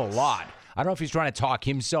himself a lot. I don't know if he's trying to talk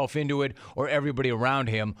himself into it or everybody around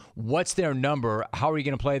him. What's their number? How are you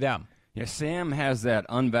going to play them? Yeah, Sam has that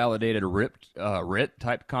unvalidated RIT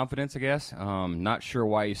type confidence, I guess. Not sure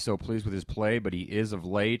why he's so pleased with his play, but he is of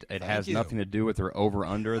late. It has nothing to do with their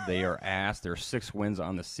over-under. They are ass. There are 6 wins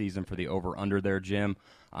on the season for the over-under there, Jim.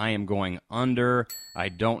 I am going under. I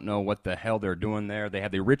don't know what the hell they're doing there. They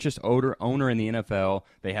have the richest owner in the NFL.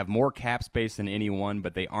 They have more cap space than anyone,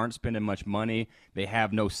 but they aren't spending much money. They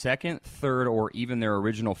have no second, third, or even their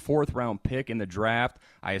original 4th-round pick in the draft.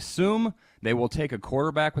 I assume They will take a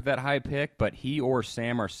quarterback with that high pick, but he or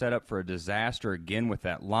Sam are set up for a disaster again with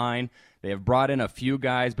that line. They have brought in a few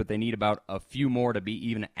guys, but they need about a few more to be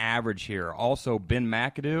even average here. Also, Ben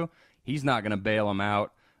McAdoo, he's not going to bail them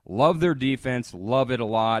out. Love their defense, love it a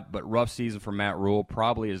lot, but rough season for Matt Rule,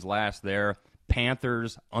 probably his last there.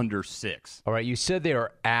 Panthers under 6. All right, you said they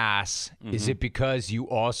are ass. Is it because you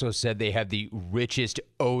also said they have the richest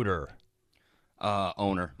odor?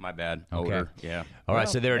 Owner, my bad. Okay. Odor, yeah. All right,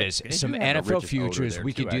 so there it is. They Some do have the NFL richest futures. odor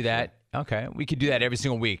We there, could too, do that. Okay, we could do that every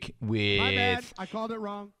single week with My bad. I called it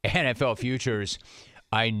wrong. NFL futures.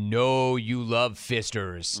 I know you love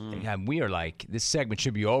fisters. And we are like, this segment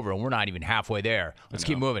should be over, and we're not even halfway there. Let's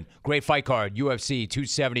keep moving. Great fight card, UFC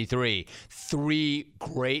 273. 3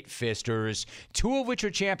 great fisters, 2 of which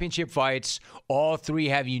are championship fights. All 3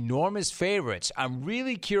 have enormous favorites. I'm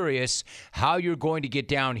really curious how you're going to get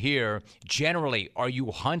down here. Generally, are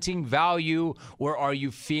you hunting value, or are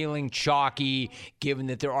you feeling chalky, given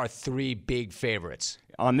that there are 3 big favorites?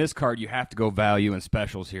 On this card, you have to go value and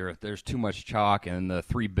specials here. There's too much chalk, and the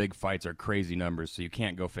 3 big fights are crazy numbers, so you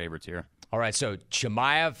can't go favorites here. All right, so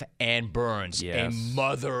Chimaev and Burns, Yes. a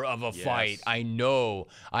mother of a fight. I know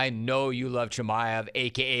you love Chimaev,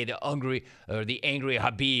 a.k.a. the angry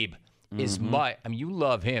Habib. You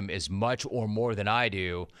love him as much or more than I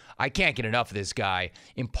do. I can't get enough of this guy.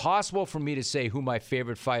 Impossible for me to say who my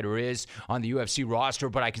favorite fighter is on the UFC roster,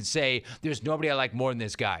 but I can say there's nobody I like more than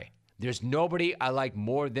this guy. There's nobody I like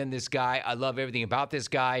more than this guy. I love everything about this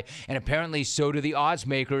guy, and apparently so do the odds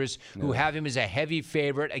makers, who have him as a heavy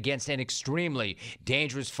favorite against an extremely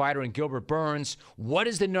dangerous fighter in Gilbert Burns. What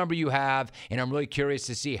is the number you have? And I'm really curious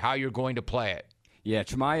to see how you're going to play it. Yeah,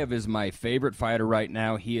 Chimaev is my favorite fighter right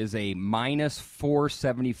now. He is a minus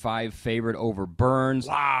 475 favorite over Burns.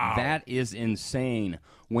 Wow. That is insane.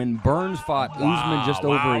 When Burns fought Usman just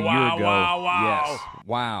over a year ago. Yes.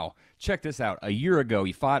 Wow. Check this out. A year ago,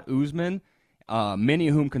 he fought Usman, many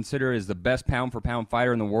of whom consider is the best pound-for-pound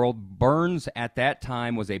fighter in the world. Burns, at that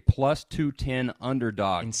time, was a plus 210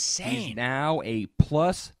 underdog. Insane. He's now a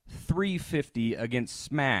plus 350 against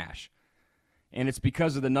Smash. And it's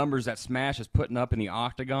because of the numbers that Smash is putting up in the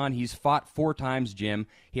octagon. He's fought 4 times, Jim.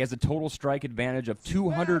 He has a total strike advantage of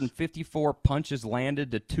 254 punches landed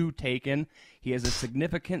to 2 taken. He has a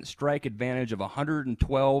significant strike advantage of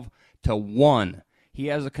 112 to 1. He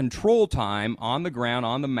has a control time on the ground,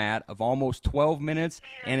 on the mat, of almost 12 minutes,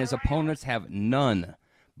 and his opponents have none.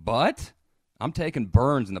 But I'm taking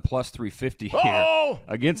Burns in the plus 350 here.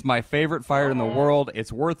 Against my favorite fighter in the world.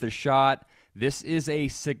 It's worth a shot. This is a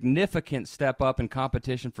significant step up in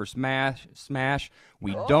competition for Smash.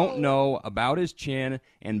 We don't know about his chin,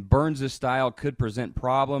 and Burns' style could present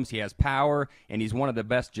problems. He has power, and he's one of the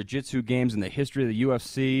best jiu-jitsu games in the history of the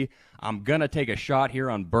UFC. I'm going to take a shot here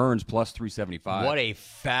on Burns plus 375. What a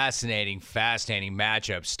fascinating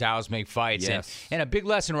matchup. Styles make fights. Yes. And a big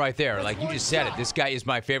lesson right there. Like you just said it. This guy is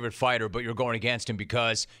my favorite fighter, but you're going against him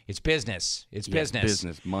because it's business. It's business.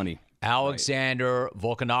 Business, money. Alexander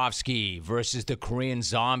Volkanovski versus the Korean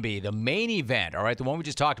Zombie. The main event, all right? The one we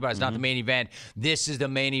just talked about is not the main event. This is the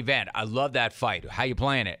main event. I love that fight. How you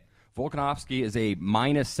playing it? Volkanovski is a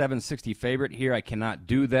minus 760 favorite here. I cannot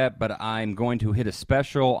do that, but I'm going to hit a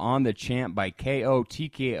special on the champ by KO,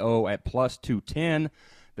 TKO at plus 210.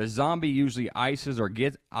 The Zombie usually ices or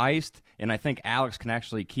gets iced, and I think Alex can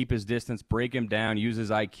actually keep his distance, break him down, use his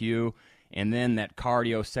IQ, and then that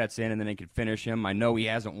cardio sets in, and then he can finish him. I know he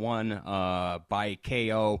hasn't won by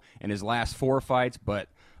KO in his last 4 fights, but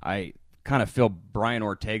I kind of feel Brian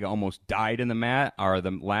Ortega almost died in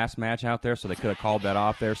the last match out there, so they could have called that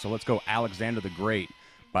off there. So let's go Alexander the Great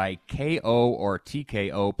by KO or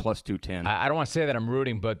TKO plus 210. I don't want to say that I'm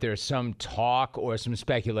rooting, but there's some talk or some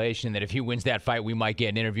speculation that if he wins that fight, we might get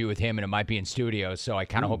an interview with him, and it might be in studio, so I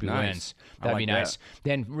kind of hope he wins. That'd be nice.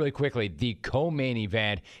 Then, really quickly, the co-main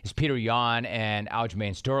event is Peter Yan and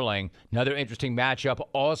Aljamain Sterling. Another interesting matchup,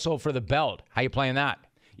 also for the belt. How you playing that?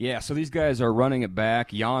 Yeah, so these guys are running it back.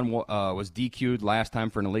 Jan was DQ'd last time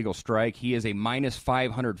for an illegal strike. He is a minus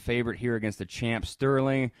 500 favorite here against the champ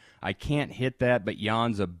Sterling. I can't hit that, but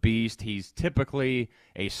Jan's a beast. He's typically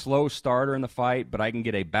a slow starter in the fight, but I can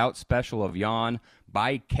get a bout special of Jan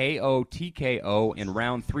by KO, TKO in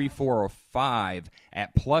round 3, 4, or 5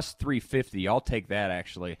 at plus 350. I'll take that,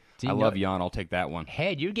 actually. I love Jan. I'll take that one.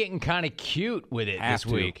 Head, you're getting kind of cute with it this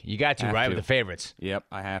week. You got to, right, with the favorites. Yep,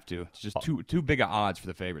 I have to. It's just too big of odds for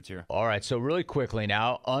the favorites here. All right, so really quickly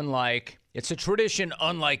now, it's a tradition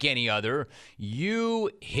unlike any other, you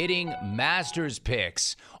hitting Masters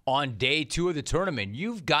picks on day 2 of the tournament.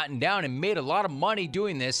 You've gotten down and made a lot of money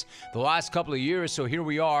doing this the last couple of years, so here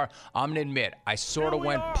we are. I'm going to admit, I sort of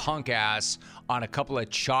went punk ass on a couple of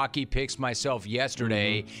chalky picks myself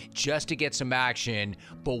yesterday just to get some action.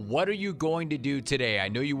 But what are you going to do today? I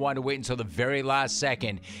know you want to wait until the very last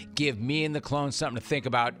second. Give me and the clone something to think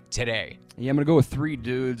about today. Yeah, I'm going to go with 3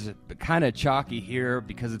 dudes, but kind of chalky here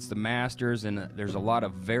because it's the Masters, and there's a lot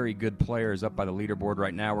of very good players up by the leaderboard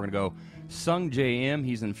right now. We're going to go Sung J M.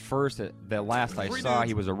 He's in first. The last I saw,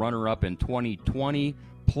 he was a runner-up in 2020,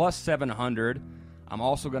 plus 700. I'm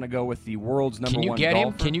also going to go with the world's number one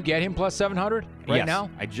golfer. Can you get him plus 700 right now?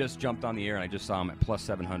 I just jumped on the air, and I just saw him at plus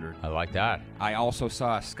 700. I like that. I also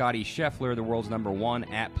saw Scotty Scheffler, the world's number 1,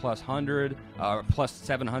 at plus 100, plus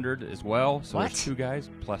 700 as well. So there's 2 guys,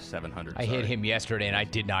 plus 700. I hit him yesterday, and I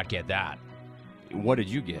did not get that. What did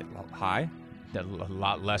you get? High? A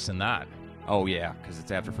lot less than that. Oh, yeah, because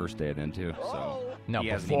it's after first day then, too. So no,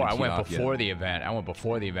 before. I went before the event.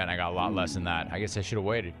 I got a lot less than that. I guess I should have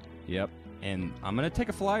waited. Yep. And I'm going to take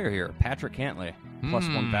a flyer here. Patrick Cantlay, plus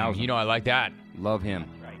 1,000. You know, I like that. Love him.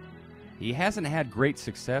 Right. He hasn't had great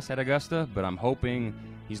success at Augusta, but I'm hoping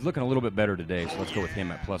he's looking a little bit better today, so let's go with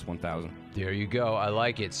him at plus 1,000. There you go. I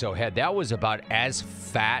like it. So, Head, that was about as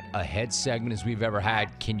fat a head segment as we've ever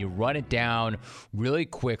had. Can you run it down really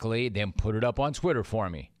quickly, then put it up on Twitter for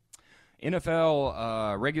me?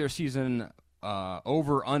 NFL regular season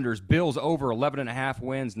over-unders. Bills over 11.5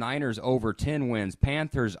 wins. Niners over 10 wins.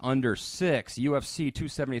 Panthers under 6. UFC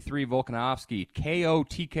 273 Volkanovski. KO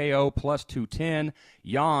TKO plus 210.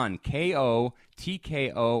 Jan KO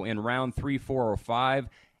TKO in round 3 405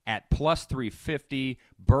 at plus 350.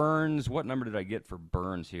 Burns, what number did I get for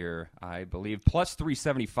Burns here? I believe plus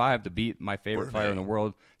 375 to beat my favorite fighter in the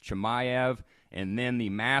world, Chimaev. And then the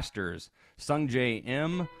Masters, Sung J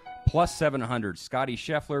M plus 700, Scotty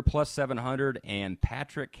Scheffler plus 700, and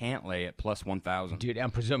Patrick Cantlay at plus 1,000. Dude,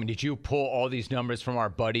 I'm presuming, did you pull all these numbers from our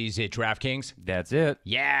buddies at DraftKings? That's it.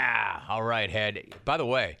 Yeah. All right, Head. By the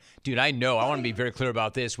way, dude, I want to be very clear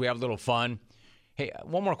about this. We have a little fun. Hey,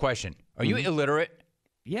 one more question. Are you illiterate?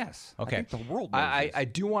 Yes. Okay. I think the world knows this. I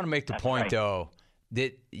do want to make the point, though,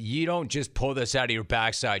 that you don't just pull this out of your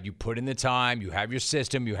backside. You put in the time, you have your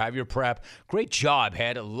system, you have your prep. Great job,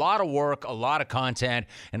 Head. A lot of work, a lot of content,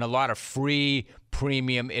 and a lot of free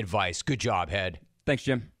premium advice. Good job, Head. Thanks,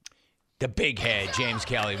 Jim. The big head, James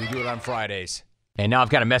Kelly. We do it on Fridays. And now I've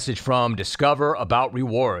got a message from Discover about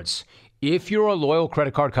rewards. If you're a loyal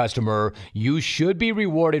credit card customer, you should be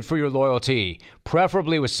rewarded for your loyalty,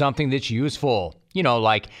 preferably with something that's useful. You know,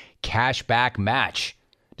 like cash back match.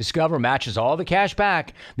 Discover matches all the cash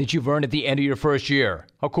back that you've earned at the end of your first year.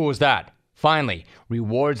 How cool is that? Finally,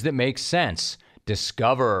 rewards that make sense.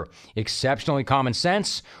 Discover. Exceptionally common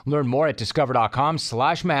sense. Learn more at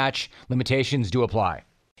discover.com/match. Limitations do apply.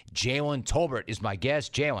 Jalen Tolbert is my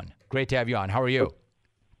guest. Jalen, great to have you on. How are you?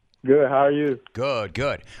 Good. How are you? Good,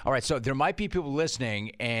 good. All right, so there might be people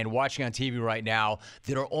listening and watching on TV right now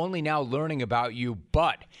that are only now learning about you,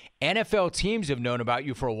 but NFL teams have known about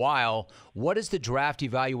you for a while. What has the draft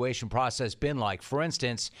evaluation process been like? For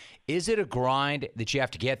instance, is it a grind that you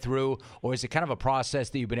have to get through, or is it kind of a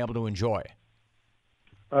process that you've been able to enjoy?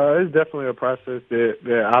 It's definitely a process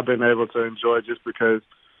that I've been able to enjoy just because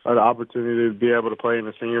of the opportunity to be able to play in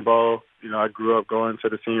the Senior Bowl. You know, I grew up going to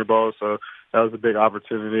the Senior Bowl, so that was a big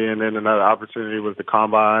opportunity. And then another opportunity was the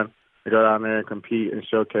Combine, to go down there and compete and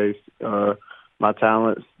showcase my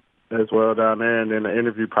talents as well down there. And then the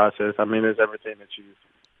interview process, I mean, it's everything that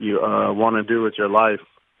you want to do with your life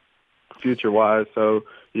future-wise. So,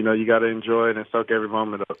 you know, you got to enjoy it and soak every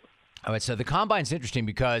moment up. All right, so the Combine's interesting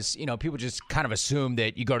because, you know, people just kind of assume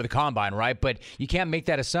that you go to the Combine, right? But you can't make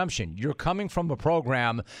that assumption. You're coming from a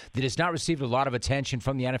program that has not received a lot of attention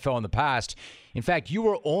from the NFL in the past. In fact, you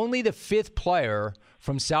were only the 5th player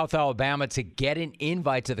from South Alabama to get an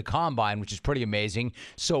invite to the Combine, which is pretty amazing.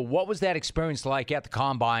 So what was that experience like at the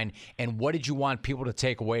Combine, and what did you want people to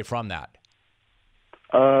take away from that?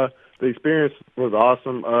 The experience was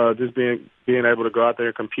awesome. Just being able to go out there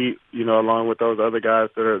and compete, you know, along with those other guys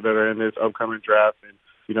that are in this upcoming draft. And,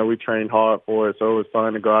 you know, we trained hard for it, so it was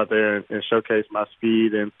fun to go out there and showcase my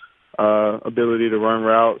speed and ability to run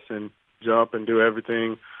routes and jump and do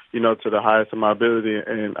everything, you know, to the highest of my ability.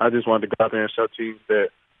 And I just wanted to go out there and show teams that,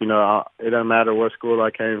 you know, it doesn't matter what school I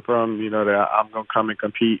came from, you know, that I'm going to come and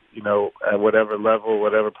compete, you know, at whatever level,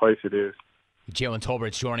 whatever place it is. Jalen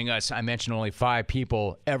Tolbert's joining us. I mentioned only 5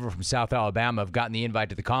 people ever from South Alabama have gotten the invite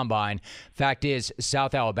to the Combine. Fact is,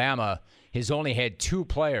 South Alabama has only had 2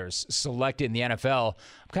 players selected in the NFL.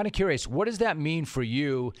 I'm kind of curious, what does that mean for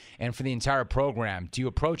you and for the entire program? Do you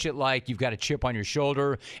approach it like you've got a chip on your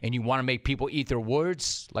shoulder and you want to make people eat their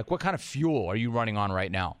words? Like, what kind of fuel are you running on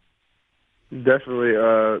right now? Definitely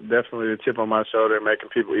the chip on my shoulder, making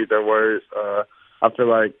people eat their words. I feel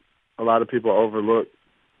like a lot of people overlook,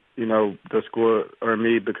 you know, the school or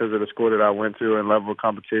me because of the school that I went to and level of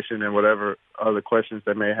competition and whatever other questions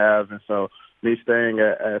they may have. And so me staying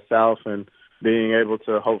at South and being able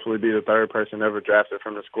to hopefully be the third person ever drafted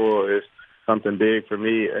from the school is something big for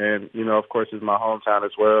me. And, you know, of course, it's my hometown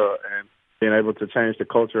as well. And being able to change the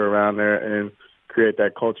culture around there and create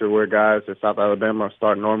that culture where guys at South Alabama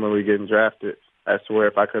start normally getting drafted, as to where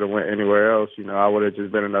if I could have went anywhere else, you know, I would have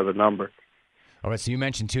just been another number. All right, so you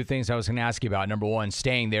mentioned two things I was going to ask you about. Number one,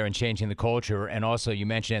 staying there and changing the culture, and also you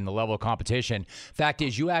mentioned the level of competition. Fact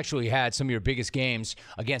is, you actually had some of your biggest games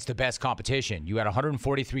against the best competition. You had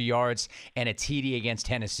 143 yards and a TD against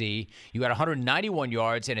Tennessee. You had 191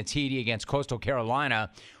 yards and a TD against Coastal Carolina.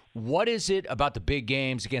 What is it about the big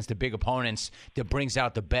games against the big opponents that brings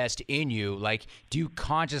out the best in you? Like, do you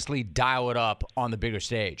consciously dial it up on the bigger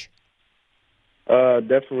stage?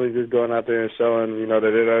 Definitely just going out there and showing, you know,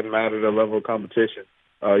 that it doesn't matter the level of competition.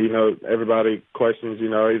 You know, everybody questions, you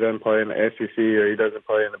know, he doesn't play in the SEC or he doesn't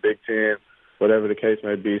play in the Big Ten, whatever the case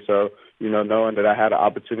may be. So, you know, knowing that I had an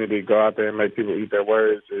opportunity to go out there and make people eat their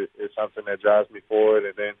words is something that drives me forward.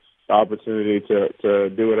 And then the opportunity to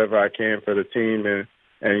do whatever I can for the team and,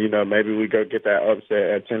 you know, maybe we go get that upset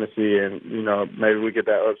at Tennessee and, you know, maybe we get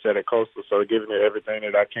that upset at Coastal. So giving it everything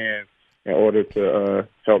that I can in order to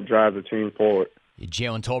help drive the team forward.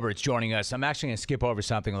 Jalen Tolbert's joining us. I'm actually going to skip over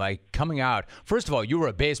something like coming out. First of all, you were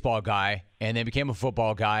a baseball guy and then became a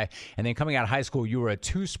football guy. And then coming out of high school, you were a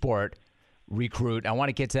two-sport recruit. I want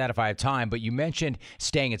to get to that if I have time. But you mentioned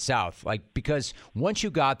staying at South. Like, because once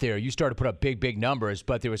you got there, you started to put up big numbers,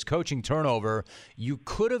 but there was coaching turnover. You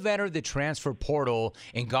could have entered the transfer portal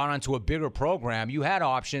and gone on to a bigger program. You had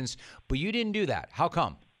options, but you didn't do that. How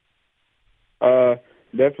come?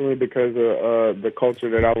 Definitely because of the culture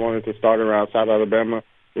that I wanted to start around South Alabama.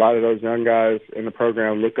 A lot of those young guys in the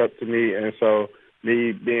program look up to me, and so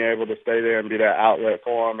me being able to stay there and be that outlet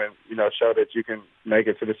for them and, you know, show that you can make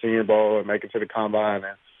it to the Senior Bowl and make it to the Combine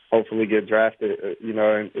and hopefully get drafted, you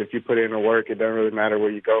know, and if you put in the work, it doesn't really matter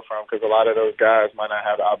where you go from because a lot of those guys might not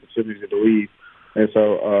have the opportunity to leave. And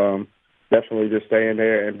so definitely just staying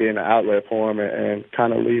there and being an outlet for them and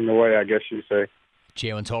kind of leading the way, I guess you'd say.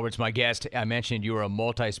 Jalen Tolbert's my guest. I mentioned you were a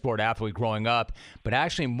multi-sport athlete growing up, but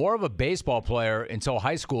actually more of a baseball player until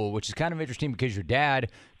high school, which is kind of interesting because your dad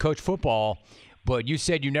coached football, but you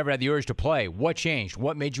said you never had the urge to play. What changed?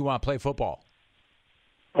 What made you want to play football?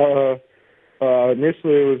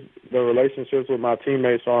 Initially, it was the relationships with my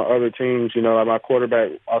teammates on other teams. You know, like my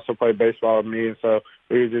quarterback also played baseball with me, and so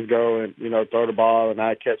we would just go and, you know, throw the ball, and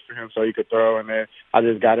I'd catch for him so he could throw, and then I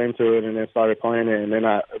just got into it and then started playing it, and then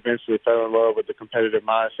I eventually fell in love with the competitive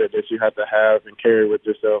mindset that you have to have and carry with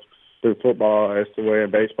yourself through football as to where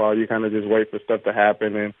in baseball you kind of just wait for stuff to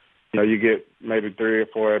happen, and, you know, you get maybe 3 or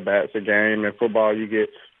 4 at-bats a game. In football, you get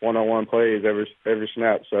one-on-one plays every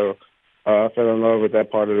snap, so I fell in love with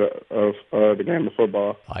that part of the game of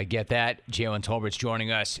football. I get that. Jalen Tolbert's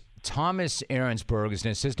joining us. Thomas Ahrensberg is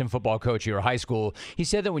an assistant football coach at your high school. He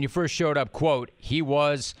said that when you first showed up, quote, he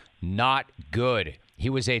was not good.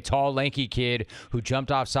 He was a tall, lanky kid who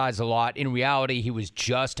jumped off sides a lot. In reality, he was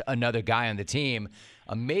just another guy on the team.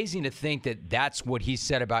 Amazing to think that that's what he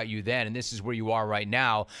said about you then, and this is where you are right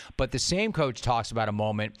now. But the same coach talks about a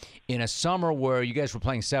moment in a summer where you guys were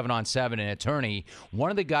playing 7-on-7 in Attorney. One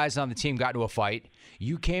of the guys on the team got into a fight.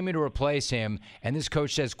 You came in to replace him, and this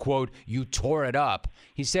coach says, quote, you tore it up.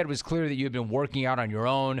 He said it was clear that you had been working out on your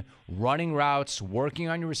own, running routes, working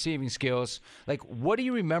on your receiving skills. Like, what do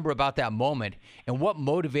you remember about that moment, and what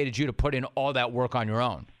motivated you to put in all that work on your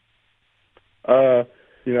own?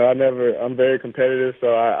 You know, I'm very competitive,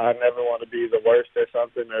 so I never want to be the worst at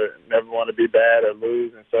something or never want to be bad or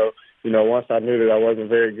lose. And so, you know, once I knew that I wasn't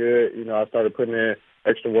very good, you know, I started putting in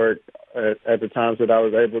extra work at the times that I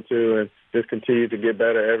was able to and just continued to get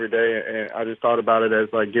better every day. And I just thought about it as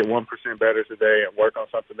like get 1% better today and work on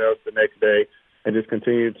something else the next day and just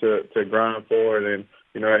continue to grind forward. And,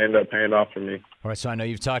 you know, it ended up paying off for me. All right, so I know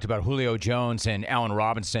you've talked about Julio Jones and Allen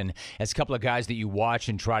Robinson as a couple of guys that you watch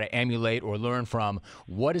and try to emulate or learn from.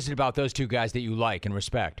 What is it about those two guys that you like and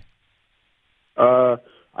respect? I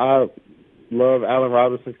love Allen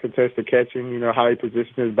Robinson's contested catching, you know, how he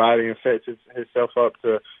positions his body and sets himself up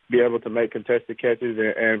to be able to make contested catches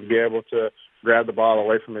and be able to grab the ball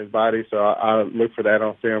away from his body. So I look for that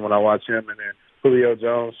on film when I watch him. And then Julio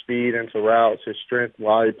Jones' speed into routes, his strength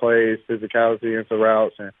while he plays, physicality into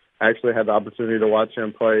routes. And I actually had the opportunity to watch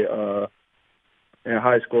him play in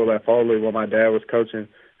high school at Foley when my dad was coaching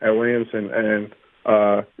at Williamson. And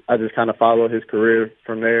I just kind of followed his career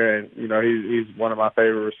from there. And, you know, he's one of my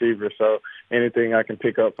favorite receivers. So anything I can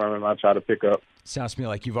pick up from him, I try to pick up. Sounds to me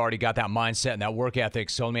like you've already got that mindset and that work ethic.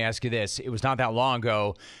 So let me ask you this. It was not that long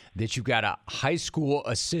ago that you got a high school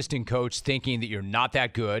assistant coach thinking that you're not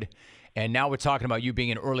that good, and now we're talking about you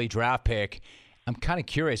being an early draft pick. I'm kind of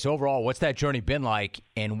curious, overall, what's that journey been like,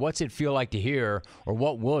 and what's it feel like to hear, or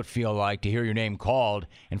what will it feel like to hear your name called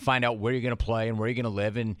and find out where you're going to play and where you're going to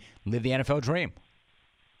live and live the NFL dream?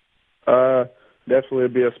 Definitely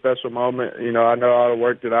be a special moment. You know, I know all the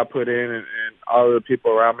work that I put in, and all of the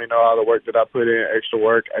people around me know all the work that I put in, extra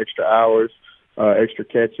work, extra hours, extra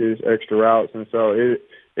catches, extra routes. And so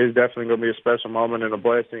it's definitely going to be a special moment and a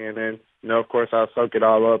blessing. And then, you know, of course, I'll soak it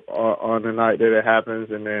all up on the night that it happens.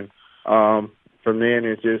 And then from then,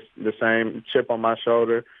 it's just the same chip on my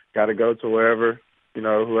shoulder. Got to go to wherever, you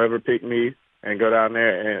know, whoever picked me, and go down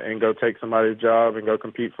there and go take somebody's job and go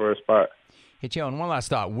compete for a spot. Hey, Jalen, one last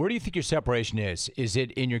thought. Where do you think your separation is? Is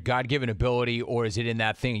it in your God-given ability, or is it in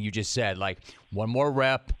that thing you just said, like one more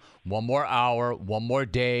rep, one more hour, one more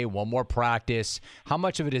day, one more practice? How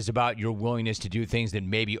much of it is about your willingness to do things that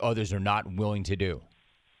maybe others are not willing to do?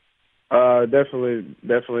 Definitely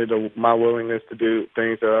my willingness to do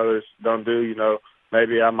things that others don't do. You know,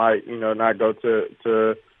 maybe I might, you know, not go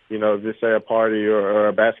to you know, just say a party or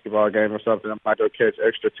a basketball game or something. I might go catch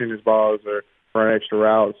extra tennis balls or run extra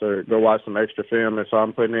routes or go watch some extra film. And so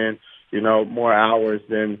I'm putting in, you know, more hours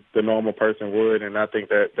than the normal person would. And I think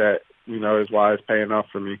that you know, is why it's paying off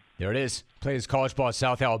for me. There it is. Played his college ball at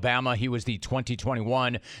South Alabama. He was the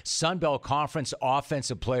 2021 Sun Belt Conference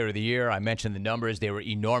Offensive Player of the Year. I mentioned the numbers. They were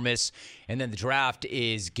enormous. And then the draft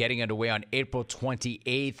is getting underway on April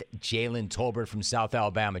 28th. Jalen Tolbert from South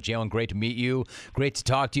Alabama. Jalen, great to meet you. Great to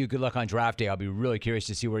talk to you. Good luck on draft day. I'll be really curious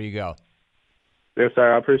to see where you go. Yes,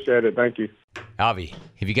 sir. I appreciate it. Thank you. Alvy,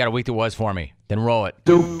 if you got a week that was for me, then roll it.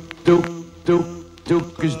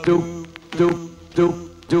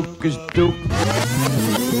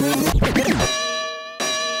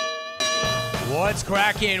 What's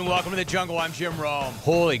cracking? Welcome to the jungle. I'm Jim Rome.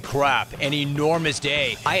 Holy crap, an enormous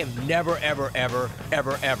day. I have never, ever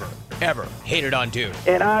hated on Duke.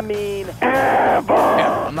 And I mean ever.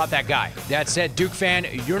 I'm not that guy. That said, Duke fan,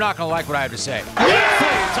 you're not going to like what I have to say.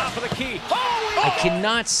 Top of the key. I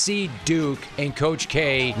cannot see Duke and Coach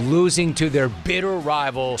K losing to their bitter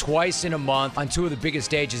rival twice in a month on two of the biggest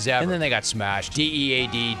stages ever. And then they got smashed.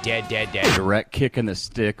 DEAD, dead. Direct kick in the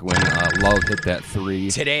stick when Love hit that three.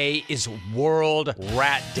 Today is World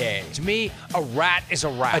Rat Day. To me, a rat is a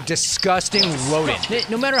rat. A disgusting rodent.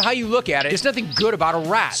 No matter how you look at it, there's nothing good about a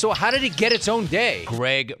rat. So how did it get its own day?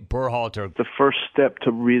 Greg Berhalter. The first step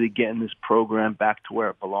to really getting this program back to where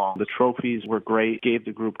it belongs. The trophies were great, gave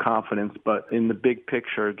the group confidence, but in the big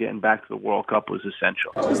picture, getting back to the World Cup was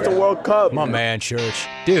essential. It's the World Cup. My man, Church.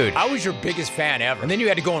 Dude, I was your biggest fan ever. And then you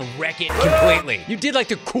had to go and wreck it completely. You did like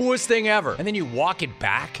the coolest thing ever. And then you walk it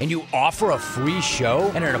back and you offer a free show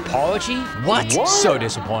and an apology? What? So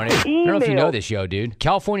disappointed. I don't know if you know this, dude.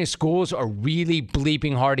 California schools are really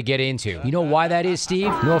bleeping hard to get into. You know why that is,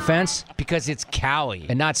 Steve? No offense. Because it's Cali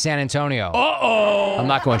and not San Antonio. Uh-oh. I'm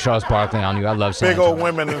not going Charles Barkley on you. I love San Antonio. Big old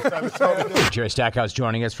women in San Antonio. Jerry Stackhouse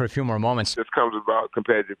joining us for a few more moments. This comes about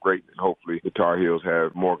competitive greatness. Hopefully, the Tar Heels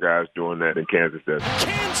have more guys doing that than Kansas does.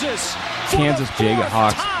 Kansas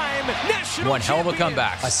Jayhawks. One hell of a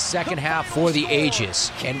comeback. A second half for the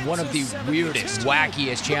ages. And one of the weirdest,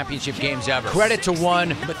 wackiest championship games ever. Credit to one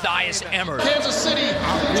Matthias Emmert. Kansas City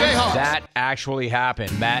Jayhawks. That actually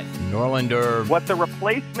happened. Matt Norlander. What the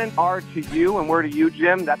replacements are to you and were to you,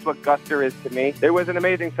 Jim, that's what Guster is to me. There was an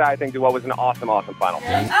amazing side thing to what was an awesome final. All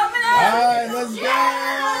right, let's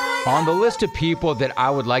go. On the list of people that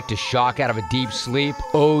I would like to shock out of a deep sleep,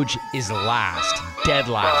 Oj is last. Dead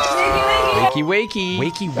last. Wakey,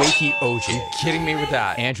 Oj. Are you kidding me with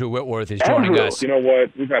that? Andrew Whitworth is joining us. You know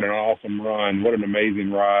what? We've had an awesome run. What an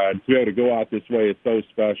amazing ride. To be able to go out this way is so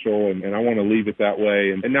special, and I want to leave it that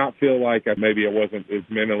way and not feel like maybe I wasn't as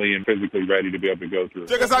mentally and physically ready to be able to go through it.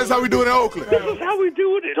 Check us out. This is how we do it in Oakland. This is how we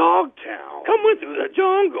do it in Dogtown. Coming through the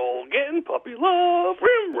jungle, getting puppy love.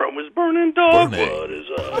 Rim is burning dog. What is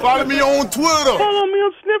up? Follow me on Twitter. Follow me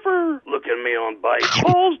on Sniffer. Look at me on Bite.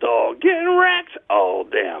 Balls dog, getting racked all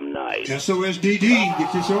damn night. SOSDD,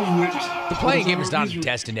 get this over with. The playing game is not a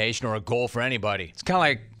destination or a goal for anybody. It's kind of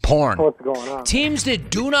like porn. What's going on? Teams that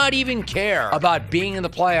do not even care about being in the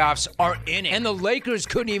playoffs are in it. And the Lakers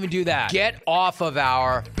couldn't even do that. Get off of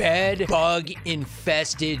our bed bug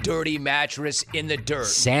infested dirty mattress in the dirt.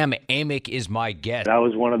 Sam Amick is my guest. I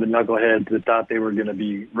was one of the knuckleheads that thought they were going to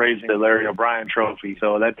be raising the Larry O'Brien trophy.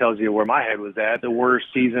 So that tells you where my head was at. The worst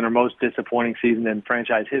season or most disappointing season in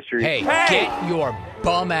franchise history. Hey, get your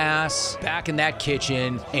bum ass back in that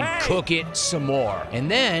kitchen and cook it some more.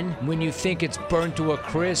 And then, when you think it's burnt to a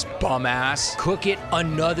crisp, bum ass, cook it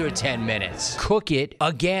another 10 minutes. Cook it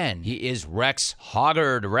again. He is Rex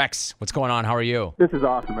Hoggard. Rex, what's going on? How are you? This is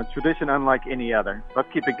awesome. A tradition unlike any other.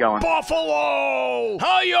 Let's keep it going. Buffalo!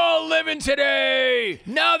 How y'all living today?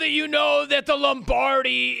 Now that you know that the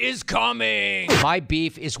Lombardi is coming. My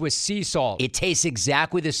beef is with sea salt. It tastes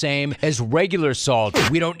exactly the same as regular salt.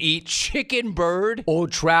 We don't eat chicken, bird,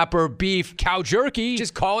 old trapper, beef, cow jerky.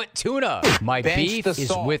 Just call it tuna. My beef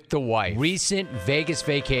is with the wife. Recent Vegas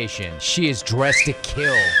vacation. She is dressed to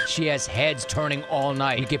kill. She has heads turning all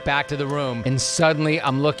night. We get back to the room, and suddenly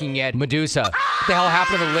I'm looking at Medusa. What the hell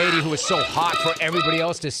happened to the lady who was so hot for everybody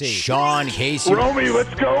else to see? Sean Casey. Romy,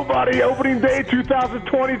 let's go, buddy. Opening day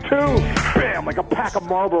 2022. Bam, like a pack of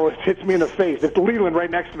Marlboros hits me in the face. It's Leland right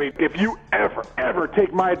next to me. If you ever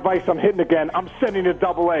take my advice on hitting again, I'm sending it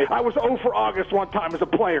AA. I was 0 for August one time as a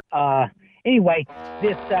player. Anyway,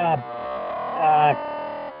 this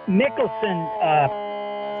Mickelson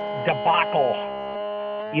debacle,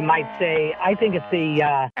 you might say. I think it's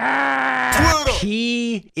the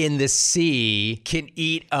Pea in the sea can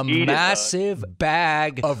eat a massive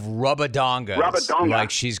bag of rubadongas. Like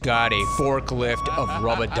she's got a forklift of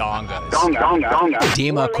rubadongas.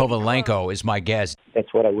 Dima Kovalenko is my guest.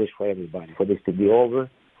 That's what I wish for everybody, for this to be over,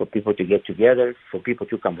 for people to get together, for people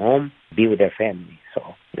to come home, be with their family.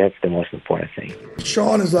 So that's the most important thing.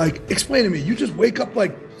 Sean is like, explain to me, you just wake up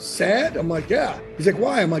like sad? I'm like, yeah. He's like,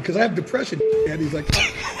 why? I'm like, because I have depression. And he's like,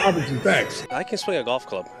 obviously, thanks. I can swing a golf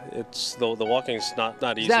club. It's the walking's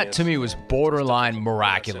not easy. That to me was borderline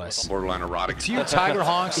miraculous. Borderline erotic. To you Tiger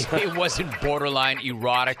Honks, it wasn't borderline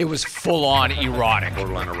erotic. It was full-on erotic.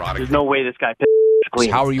 Borderline erotic. There's no way this guy clean.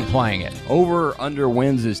 How are you playing it? Over under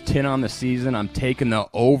wins is 10 on the season. I'm taking the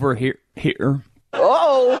over here.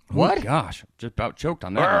 Oh! What? Oh, gosh, just about choked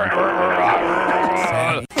on that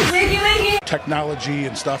one. Technology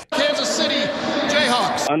and stuff. Kansas City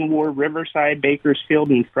Jayhawks. Unwar, Riverside, Bakersfield,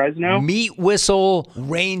 and Fresno. Meat whistle,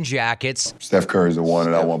 rain jackets. Steph Curry's the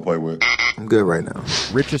one that I want to play with. I'm good right now.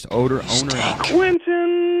 Richest owner.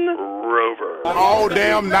 Quentin Rover. All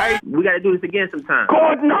damn night. We got to do this again sometime.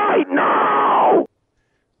 Good night now!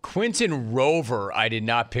 Quentin Rover, I did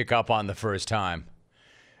not pick up on the first time.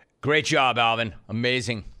 Great job, Alvin.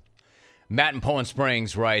 Amazing. Matt in Poland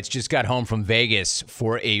Springs writes, just got home from Vegas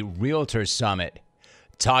for a realtor summit.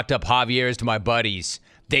 Talked up Javier's to my buddies.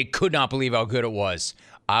 They could not believe how good it was.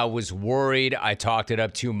 I was worried I talked it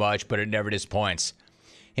up too much, but it never disappoints.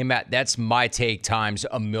 Hey, Matt, that's my take times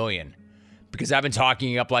a million. Because I've been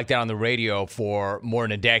talking up like that on the radio for more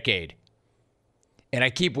than a decade. And I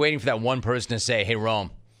keep waiting for that one person to say, hey,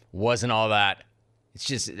 Rome, wasn't all that. It's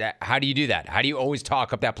just, how do you do that? How do you always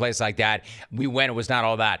talk up that place like that? We went, it was not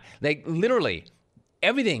all that. Like, literally,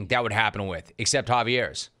 everything that would happen with, except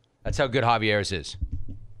Javier's. That's how good Javier's is.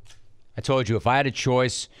 I told you, if I had a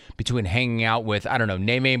choice between hanging out with, I don't know,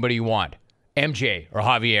 name anybody you want, MJ or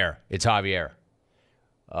Javier, it's Javier.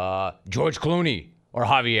 George Clooney or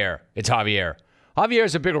Javier, it's Javier.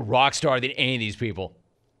 Javier's a bigger rock star than any of these people.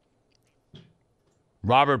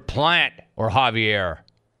 Robert Plant or Javier.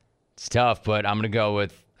 It's tough, but I'm going to go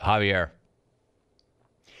with Javier.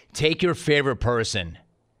 Take your favorite person,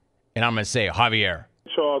 and I'm going to say Javier.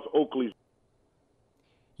 Charles Oakley.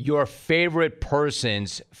 Your favorite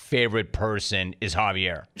person's favorite person is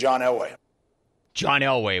Javier. John Elway. John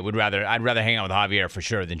Elway I'd rather hang out with Javier for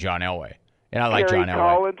sure than John Elway. And I like Kerry John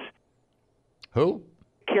Elway. Collins. Who?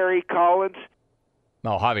 Kerry Collins.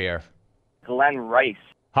 No, Javier. Glenn Rice.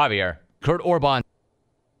 Javier. Kurt Orban.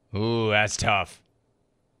 Ooh, that's tough.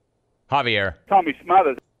 Javier. Tommy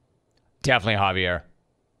Smothers. Definitely Javier.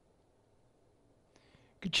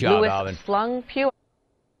 Good job, Louis Alvin. Slung Pew.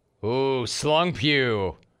 Ooh, Slung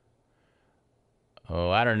Pew. Oh,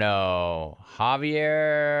 I don't know.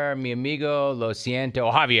 Javier, mi amigo, lo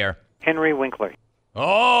siento. Javier. Henry Winkler.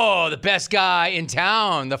 Oh, the best guy in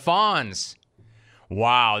town, the Fonz.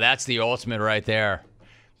 Wow, that's the ultimate right there.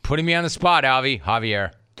 Putting me on the spot, Alvy.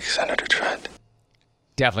 Javier. Senator Trent.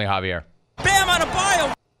 Definitely Javier. Bam on a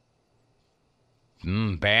bio.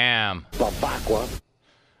 Bam.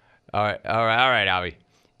 All right, Alvy.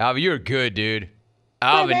 Alvy, you're good, dude.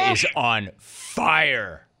 Alvin is on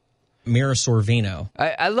fire. Mira Sorvino.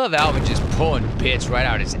 I love Alvin just pulling bits right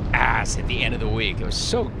out his ass at the end of the week. It was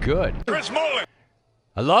so good. Chris Mullin.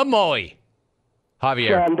 I love Molly.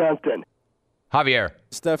 Javier. Sam Dunston. Javier.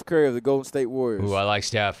 Steph Curry of the Golden State Warriors. Ooh, I like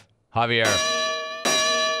Steph. Javier.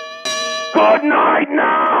 Good night,